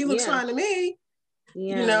 Like she looks fine to me.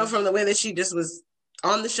 Yeah. You know, from the way that she just was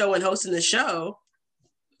on the show and hosting the show.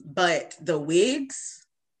 But the wigs,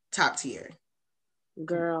 top tier.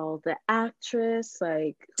 Girl, the actress,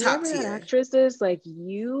 like top tier actress is, like,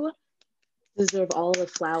 you deserve all the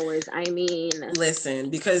flowers. I mean, listen,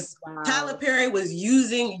 because Tyler Perry was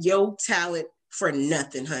using your talent for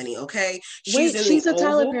nothing, honey. Okay, she's a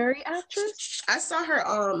Tyler Perry actress. I saw her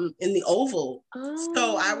in the Oval. Oh.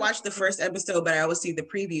 So I watched the first episode, but I always see the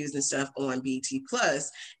previews and stuff on BT Plus,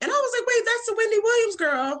 and I was like, wait, that's the Wendy Williams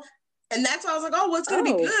girl. And that's why I was like, oh, well, it's going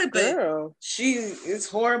to be good. But she is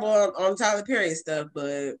horrible on Tyler Perry stuff,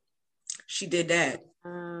 but she did that.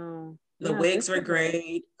 The wigs were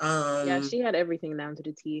great. She had everything down to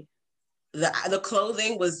the T. The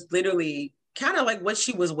clothing was literally kind of like what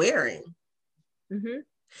she was wearing.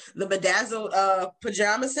 Mm-hmm. The bedazzled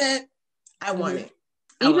pajama set, I want it.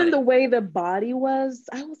 Even the way the body was,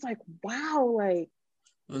 I was like, wow, like,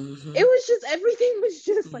 it was just, everything was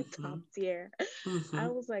just like top tier. I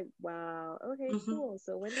was like, wow, okay, cool.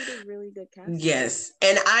 So Wendy did really good casting. Yes.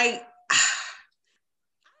 And I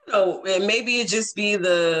don't know, and maybe it just be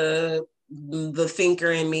the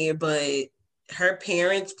thinker in me, but her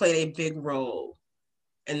parents played a big role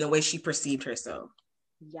in the way she perceived herself.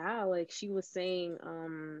 Yeah, like she was saying,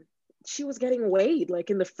 she was getting weighed. Like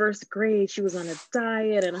in the first grade, she was on a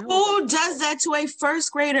diet, and who does that to a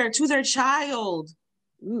first grader, to their child?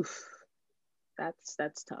 Oof, that's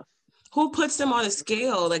tough. Who puts them on a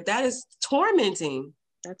scale? Like that is tormenting.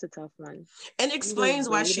 That's a tough one. And explains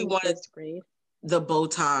why she wanted the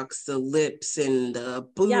Botox, the lips, and the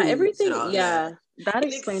boobs. Yeah, everything. And all that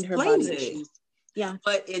explained her body issues. Yeah,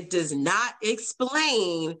 but it does not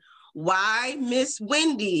explain why Miss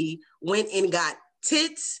Wendy went and got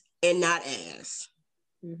tits and not ass.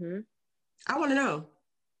 Mm-hmm. I want to know.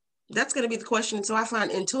 That's going to be the question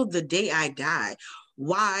until the day I die.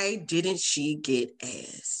 Why didn't she get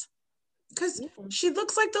ass? Because she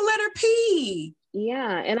looks like the letter P.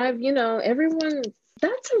 Yeah, and everyone,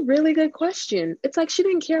 that's a really good question. It's like she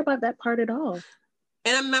didn't care about that part at all.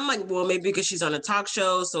 And I'm like, well, maybe because she's on a talk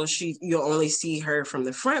show, so you'll only see her from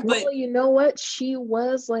the front. But well, you know what? She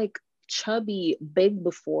was like chubby big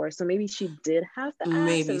before, so maybe she did have the ass,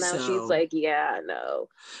 maybe, and now she's like, yeah, no,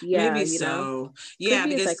 yeah, maybe so. Yeah,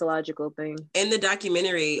 could be a psychological thing. In the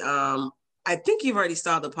documentary, I think you've already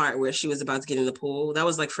saw the part where she was about to get in the pool. That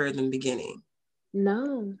was like further in the beginning.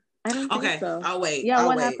 No, I don't think so. I'll wait. Yeah,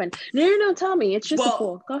 what happened? No, tell me. It's just a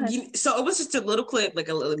pool. Go ahead. So it was just a little clip, like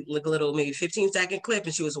a little maybe 15-second clip,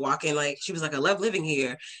 and she was walking, like she was like, I love living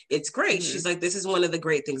here. It's great. Mm-hmm. She's like, this is one of the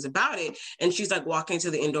great things about it. And she's like walking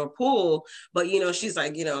to the indoor pool, but she's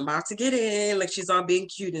like, I'm about to get in. Like she's all being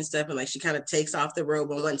cute and stuff, and like she kind of takes off the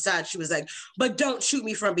robe on one side. She was like, but don't shoot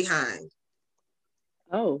me from behind.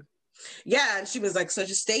 Oh. Yeah, and she was like, so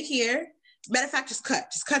just stay here. Matter of fact, just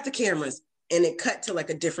cut the cameras. And it cut to like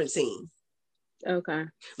a different scene. Okay.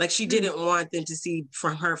 Like she didn't want them to see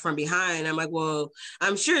her from behind. I'm like, well,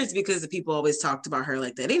 I'm sure it's because the people always talked about her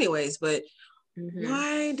like that anyways, but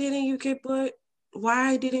why didn't you get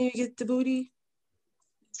the booty?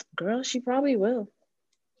 Girl, she probably will.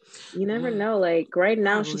 You never know. Like right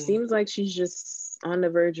now, she seems like she's just on the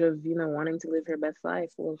verge of, wanting to live her best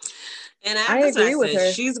life. Well, and I agree with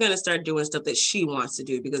her. She's going to start doing stuff that she wants to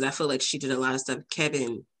do because I feel like she did a lot of stuff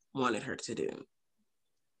Kevin wanted her to do.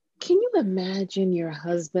 Can you imagine your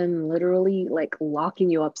husband literally like locking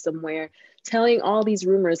you up somewhere, telling all these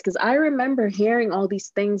rumors? Because I remember hearing all these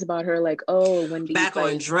things about her, like, oh, Wendy back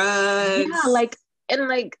on drugs. Yeah,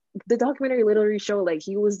 and the documentary literally showed like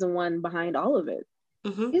he was the one behind all of it.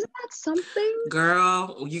 Mm-hmm. Isn't that something?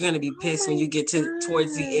 Girl, you're gonna be pissed when you get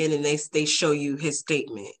towards the end and they show you his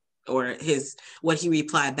statement or what he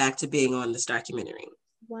replied back to being on this documentary.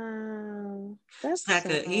 Wow, that's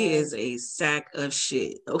he is a sack of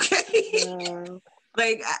shit. Okay, wow.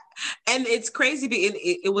 And it's crazy.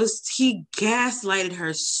 He gaslighted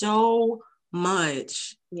her so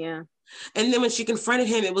much. Yeah. And then when she confronted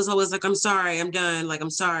him, it was always like, "I'm sorry, I'm done. Like, I'm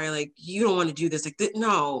sorry. Like, you don't want to do this. Like,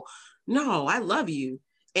 no, I love you."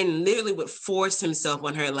 And literally would force himself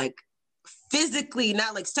on her, like physically,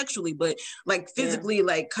 not like sexually, but like physically,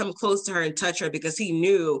 like come close to her and touch her because he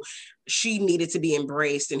knew she needed to be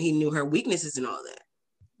embraced and he knew her weaknesses and all that.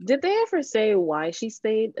 Did they ever say why she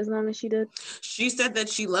stayed as long as she did? She said that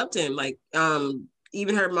she loved him. Like,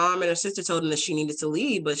 even her mom and her sister told him that she needed to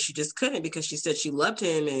leave, but she just couldn't because she said she loved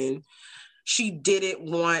him and she didn't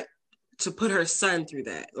want to put her son through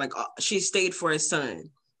that. Like, she stayed for his son.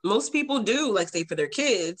 Most people do like stay for their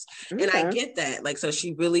kids. Okay. And I get that. Like, so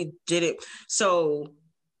she really did it. So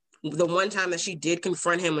the one time that she did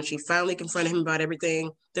confront him, when she finally confronted him about everything,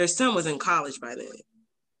 their son was in college by then.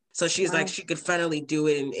 So she's like, she could finally do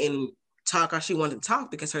it and talk how she wanted to talk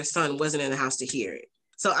because her son wasn't in the house to hear it.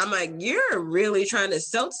 So I'm like, you're really trying to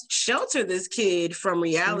shelter this kid from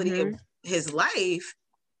reality of his life.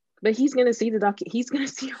 But he's going to see he's going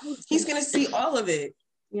to see all of it. He's going to see all of it.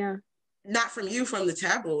 Yeah. Not from you, from the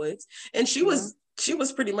tabloids. And she was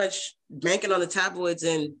pretty much banking on the tabloids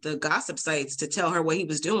and the gossip sites to tell her what he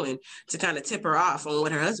was doing, to kind of tip her off on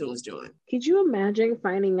what her husband was doing. Could you imagine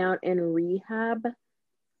finding out in rehab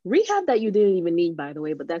that you didn't even need, by the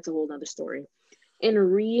way, but that's a whole nother story. In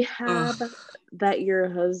rehab that your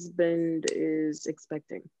husband is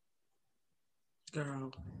expecting?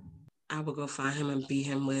 Girl, I would go find him and beat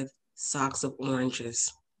him with socks of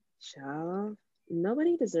oranges. Child.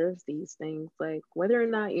 Nobody deserves these things. Like, whether or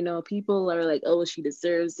not, people are like, oh, she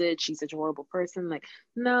deserves it, she's such a horrible person. Like,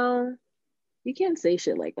 no, you can't say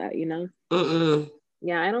shit like that,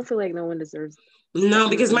 Yeah, I don't feel like no one deserves it. No,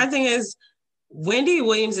 because my thing is, Wendy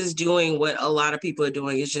Williams is doing what a lot of people are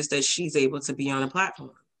doing. It's just that she's able to be on a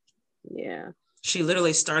platform. Yeah. She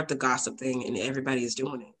literally started the gossip thing and everybody is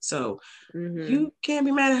doing it. So you can't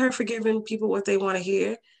be mad at her for giving people what they want to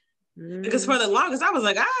hear. Because for the longest, I was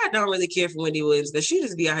like, I don't really care for Wendy Williams, because she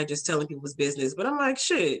just be out here just telling people's business. But I'm like,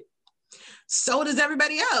 shit, so does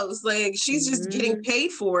everybody else. Like, she's just getting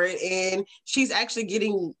paid for it, and she's actually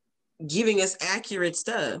giving us accurate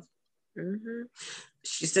stuff.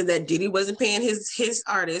 She said that Diddy wasn't paying his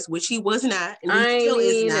artists, which he was not, and he still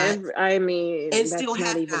is not. And that's still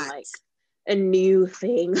not even not like a new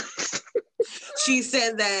thing. She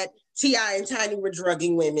said that T.I. and Tiny were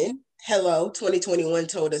drugging women. Hello, 2021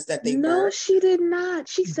 told us that they were. No, she did not.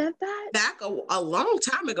 She said that back a long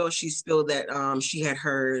time ago. She spilled that she had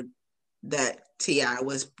heard that T.I.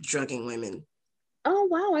 was drugging women. Oh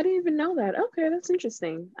wow, I didn't even know that. Okay, that's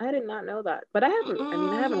interesting. I did not know that. But I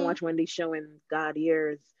haven't watched Wendy's show in God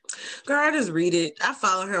years. Girl, I just read it. I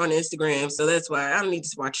follow her on Instagram, so that's why I don't need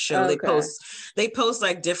to watch a show. Okay. They post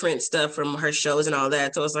like different stuff from her shows and all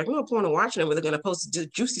that. So it's like no point in watching it, but they're gonna post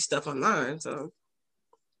juicy stuff online. So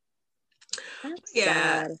that's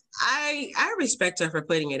yeah, sad. I respect her for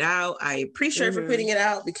putting it out. I appreciate her for putting it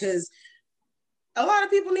out, because a lot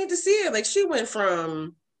of people need to see it. Like, she went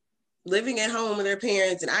from living at home with her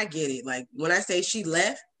parents, and I get it. Like, when I say she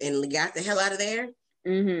left and got the hell out of there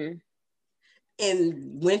and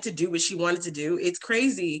went to do what she wanted to do, it's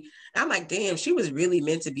crazy. I'm like, damn, she was really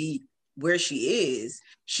meant to be where she is.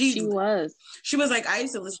 She was like, I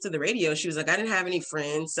used to listen to the radio. She was like, I didn't have any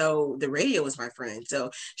friends, so the radio was my friend. So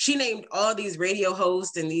she named all these radio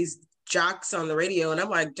hosts and these jocks on the radio, and I'm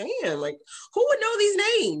like, damn, like, who would know these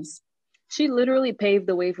names? She literally paved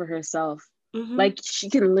the way for herself. Like, she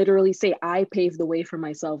can literally say, I paved the way for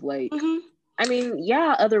myself. Like, I mean,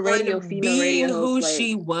 yeah, other female radio hosts, who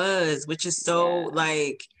she was, which is so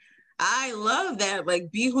like, I love that.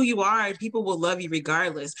 Like, be who you are and people will love you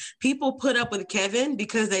regardless. People put up with Kevin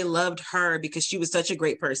because they loved her, because she was such a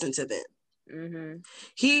great person to them.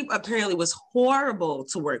 He apparently was horrible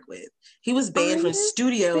to work with. He was banned from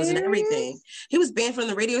studios and everything. He was banned from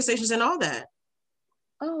the radio stations and all that.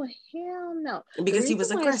 Oh hell no! Because he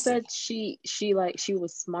was aggressive. I said she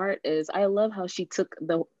was smart is I love how she took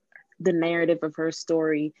the narrative of her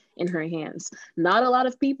story in her hands. Not a lot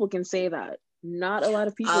of people can say that. Not a lot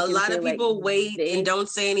of people. A lot of people wait and don't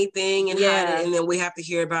say anything and hide it, and then we have to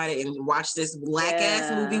hear about it and watch this black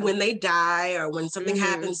ass movie when they die or when something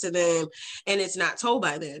happens to them, and it's not told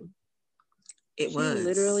by them. She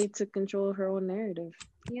literally took control of her own narrative.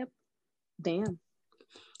 Yep. Damn.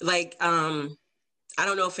 Like, I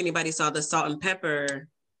don't know if anybody saw the Salt and Pepper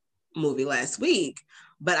movie last week,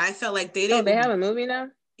 but I felt like they didn't. Oh, they have a movie now?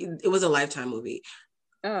 It was a Lifetime movie.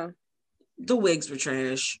 Oh. The wigs were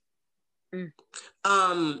trash.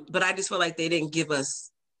 But I just feel like they didn't give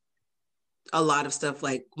us a lot of stuff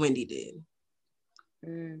like Wendy did.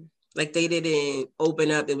 Like, they didn't open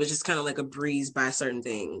up. It was just kind of like a breeze by certain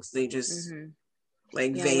things. They just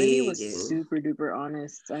like vague. Wendy was super duper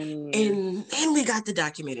honest. I mean, and we got the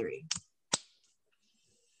documentary.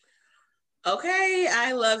 Okay,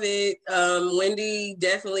 I love it. Wendy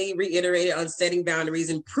definitely reiterated on setting boundaries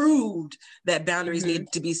and proved that boundaries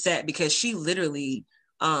needed to be set, because she literally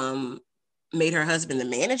made her husband the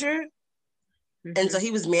manager. And so he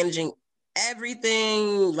was managing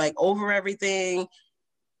everything, like over everything.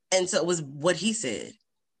 And so it was what he said.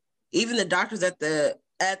 Even the doctors at the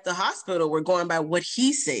hospital were going by what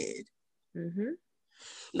he said.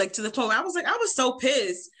 Like, to the point where I was so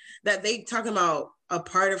pissed that they talking about a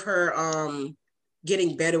part of her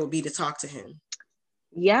getting better would be to talk to him.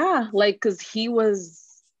 Yeah, like, because he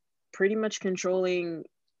was pretty much controlling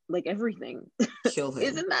like everything. Kill him.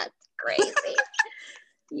 Isn't that crazy?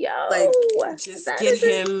 Yo, like, just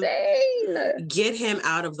get him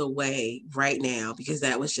out of the way right now, because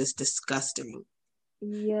that was just disgusting.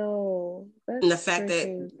 Yo, and the fact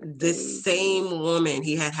that this same woman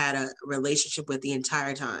he had a relationship with the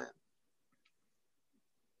entire time,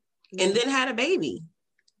 and then had a baby.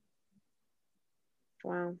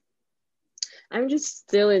 Wow. I'm just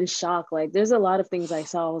still in shock. Like, there's a lot of things I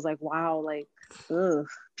saw. I was like, wow, like, ugh.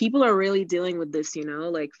 People are really dealing with this, you know,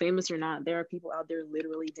 like, famous or not, there are people out there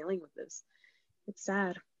literally dealing with this. It's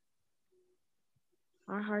sad.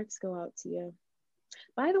 Our hearts go out to you.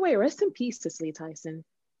 By the way, rest in peace to Cicely Tyson.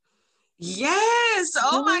 Yes.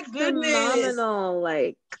 Oh my goodness. Phenomenal.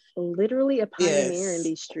 Like, literally a pioneer in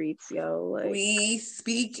these streets, yo. Like, we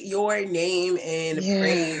speak your name and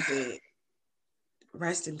praise it.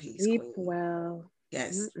 Rest in peace. Sleep well.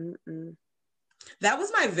 Yes. That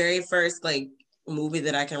was my very first like movie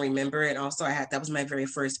that I can remember, and also that was my very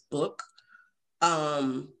first book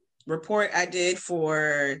report I did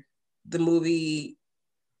for the movie,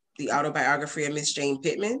 the autobiography of Miss Jane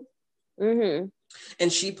Pittman. And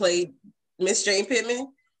she played Miss Jane Pittman.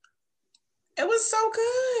 It was so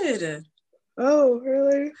good. Oh,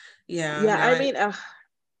 really? Yeah. Yeah, I mean,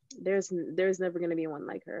 there's never gonna be one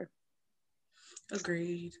like her.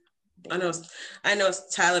 Agreed. Damn. I know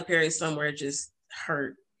Tyler Perry somewhere just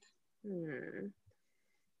hurt.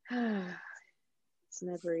 It's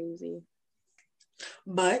never easy.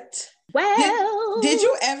 But well, did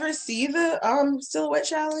you ever see the silhouette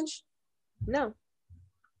challenge? No.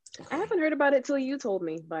 I haven't heard about it till you told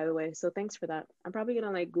me, by the way. So thanks for that. I'm probably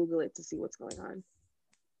gonna like Google it to see what's going on.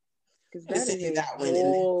 Because that is a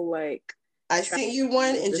whole like. I sent you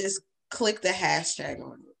one and just click the hashtag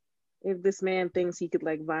on it. If this man thinks he could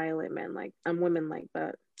like violate men, like women like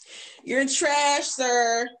that. You're trash,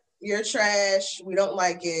 sir. You're trash. We don't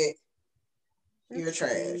like it. You're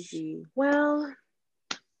trash. Crazy. Well,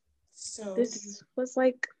 so this was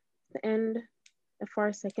like the end of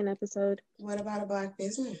our second episode. What about a Black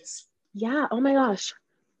business? Yeah. Oh my gosh.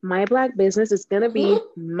 My Black business is gonna be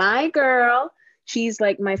my girl. She's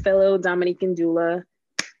like my fellow Dominican doula.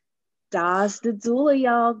 Das the doula,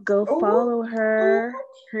 y'all. Go follow her.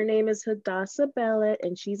 Her name is Hadassah Bellet,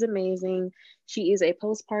 and she's amazing. She is a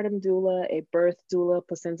postpartum doula, a birth doula,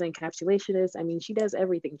 placenta encapsulationist. I mean, she does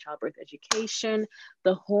everything, childbirth education,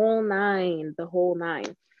 the whole nine.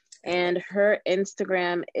 And her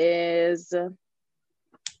Instagram is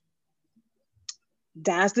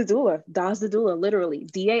Das the doula, literally,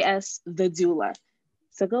 DAS the doula.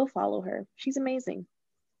 So go follow her. She's amazing.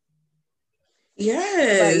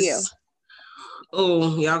 Yes. What about you?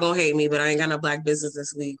 Oh, y'all gonna hate me, but I ain't got no Black business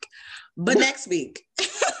this week. But next week.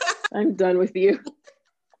 I'm done with you.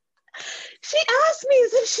 She asked me,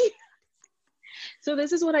 so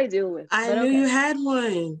this is what I deal with. I knew you had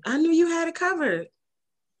one. I knew you had it covered.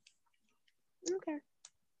 Okay.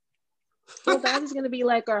 Well, that is gonna be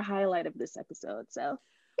like our highlight of this episode. So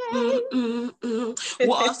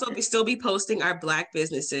We'll also still be posting our Black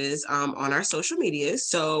businesses on our social medias.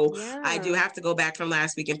 So I do have to go back from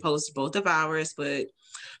last week and post both of ours, but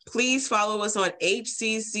please follow us on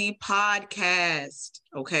HCC Podcast.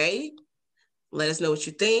 Okay, let us know what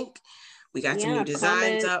you think. We got some new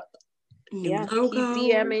designs up. New logo.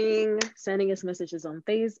 Keep DMing, sending us messages on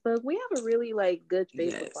Facebook. We have a really like good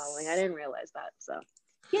Facebook following. I didn't realize that. So.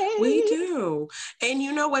 Yay. We do. And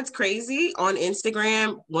you know what's crazy? On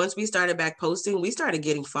Instagram, once we started back posting, we started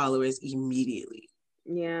getting followers immediately.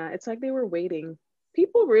 Yeah, it's like they were waiting.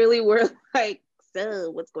 People really were like,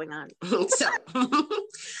 so what's going on? And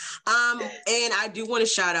I do want to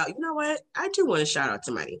shout out, you know what? I do want to shout out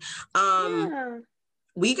to Mighty.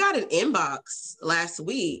 We got an inbox last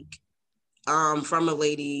week from a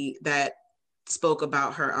lady that spoke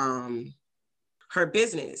about her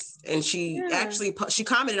business, and she actually she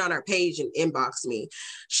commented on our page and inboxed me.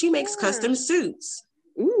 She makes custom suits.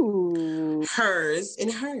 Ooh, hers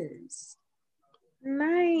and hers.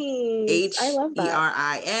 Nice. I love that.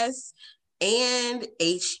 HERIS and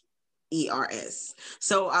HERS.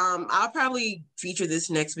 So I'll probably feature this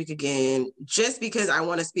next week again, just because I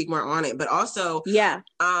want to speak more on it, but also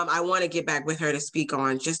I want to get back with her to speak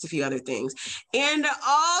on just a few other things. And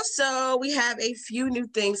also we have a few new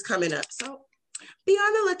things coming up. So be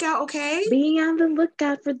on the lookout, okay? Be on the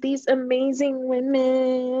lookout for these amazing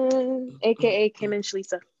women, aka Kim and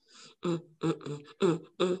Shalisa.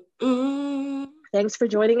 Thanks for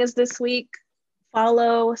joining us this week.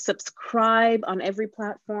 Follow, subscribe on every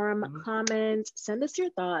platform, comment, send us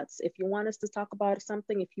your thoughts. If you want us to talk about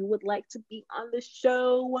something, if you would like to be on the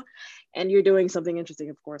show, and you're doing something interesting,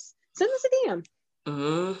 of course, send us a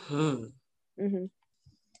DM.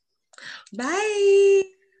 Bye.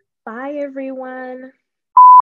 Bye, everyone.